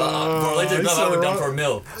latex glove. For a latex he glove, I said would done raw- for $1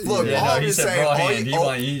 million. Look, Yeah, all no, I'm he just said saying, raw all hand. you- He all-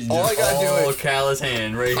 want you all I gotta do is- callous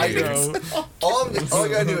hand right I here. do. All I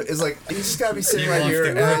gotta do is like, you just gotta be sitting He right wants here, to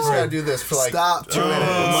and I just grip gotta her. do this for like Stop 2 minutes.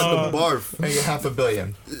 I'm about to barf. And you get $500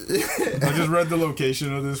 million. I just read the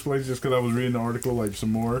location of this place just because I was reading the article like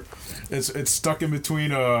some more. It's stuck in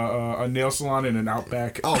between a nail salon and an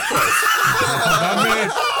Outback. Oh,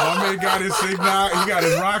 Christ. My man got his thing now. He got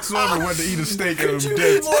his rocks on and went to eat a steak and was Be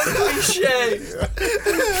dead. more cliche.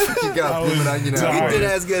 You got a blooming onion out. tired. Did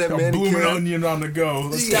ass get a A blooming manicure. onion on the go.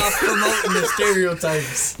 Let's Stop promoting the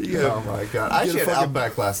stereotypes. Oh my god! I actually had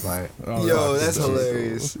Outback last night. Oh, Yo, fuck that's this.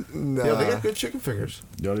 hilarious. Nah. Yo, they got good chicken fingers.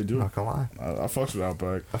 Yo, they do. Not gonna lie. I fucks with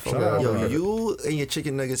Outback. fuck Shout with out Outback. Yo, Outback. you and your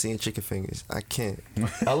chicken nuggets and your chicken fingers. I can't.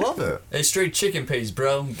 I love it. It's straight chicken paste,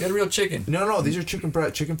 bro. Get a real chicken. No, these are chicken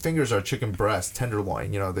breast. Chicken fingers are chicken breast,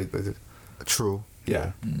 tenderloin. You know, they True.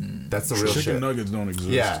 yeah. That's the real Chicken shit. nuggets don't exist.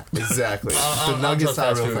 Yeah, exactly. I The don't nuggets trust not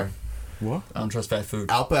a fast real food. thing. What? I don't trust fast food.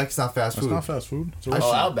 Outback's not fast That's food. not fast food. It's a I Oh,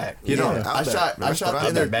 should- Outback. You know, Yeah, I Outback. shot in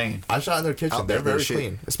Outback their banging. I shot in their kitchen. Outback They're very good shit.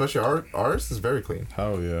 clean, especially ours is very clean.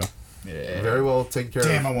 Hell yeah. Yeah. Very well taken care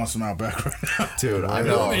Damn, of. I want some Outback right now. Dude, I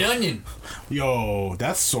Blue know. onion. Yo,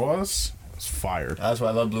 that sauce is fire. That's why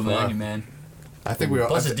I love blue Fuck. onion, man. I think we are.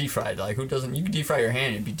 Plus, it's deep fried. Like, who doesn't? You can deep fry your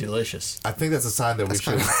hand; it'd be delicious. I think that's a sign that we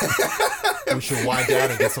should wind down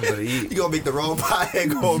and get something to eat. You gonna make the wrong pie and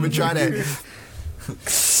go home and try that.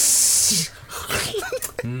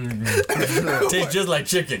 Tastes just like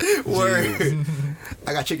chicken. Word.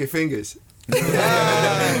 I got chicken fingers.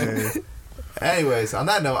 Anyways, on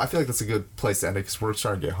that note, I feel like that's a good place to end it because we're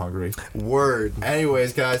starting to get hungry. Word.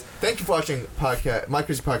 Anyways, guys, thank you for watching My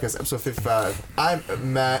Crazy Podcast, episode 55. I'm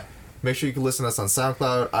Matt. Make sure you can listen to us on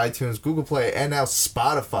SoundCloud, iTunes, Google Play, and now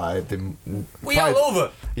Spotify. We all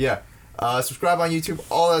over. Yeah. Subscribe on YouTube,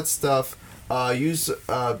 all that stuff. Brought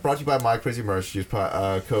to you by My Crazy Merch. Use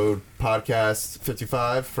code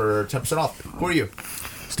podcast55 for 10% off. Who are you?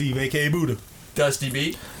 Steve, a.k.a. Buddha. Dusty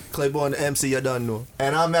B. Claiborne MC, you done know.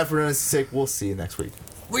 And I'm Matt Fernandez. We'll see you next week.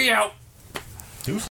 We out. Deuce.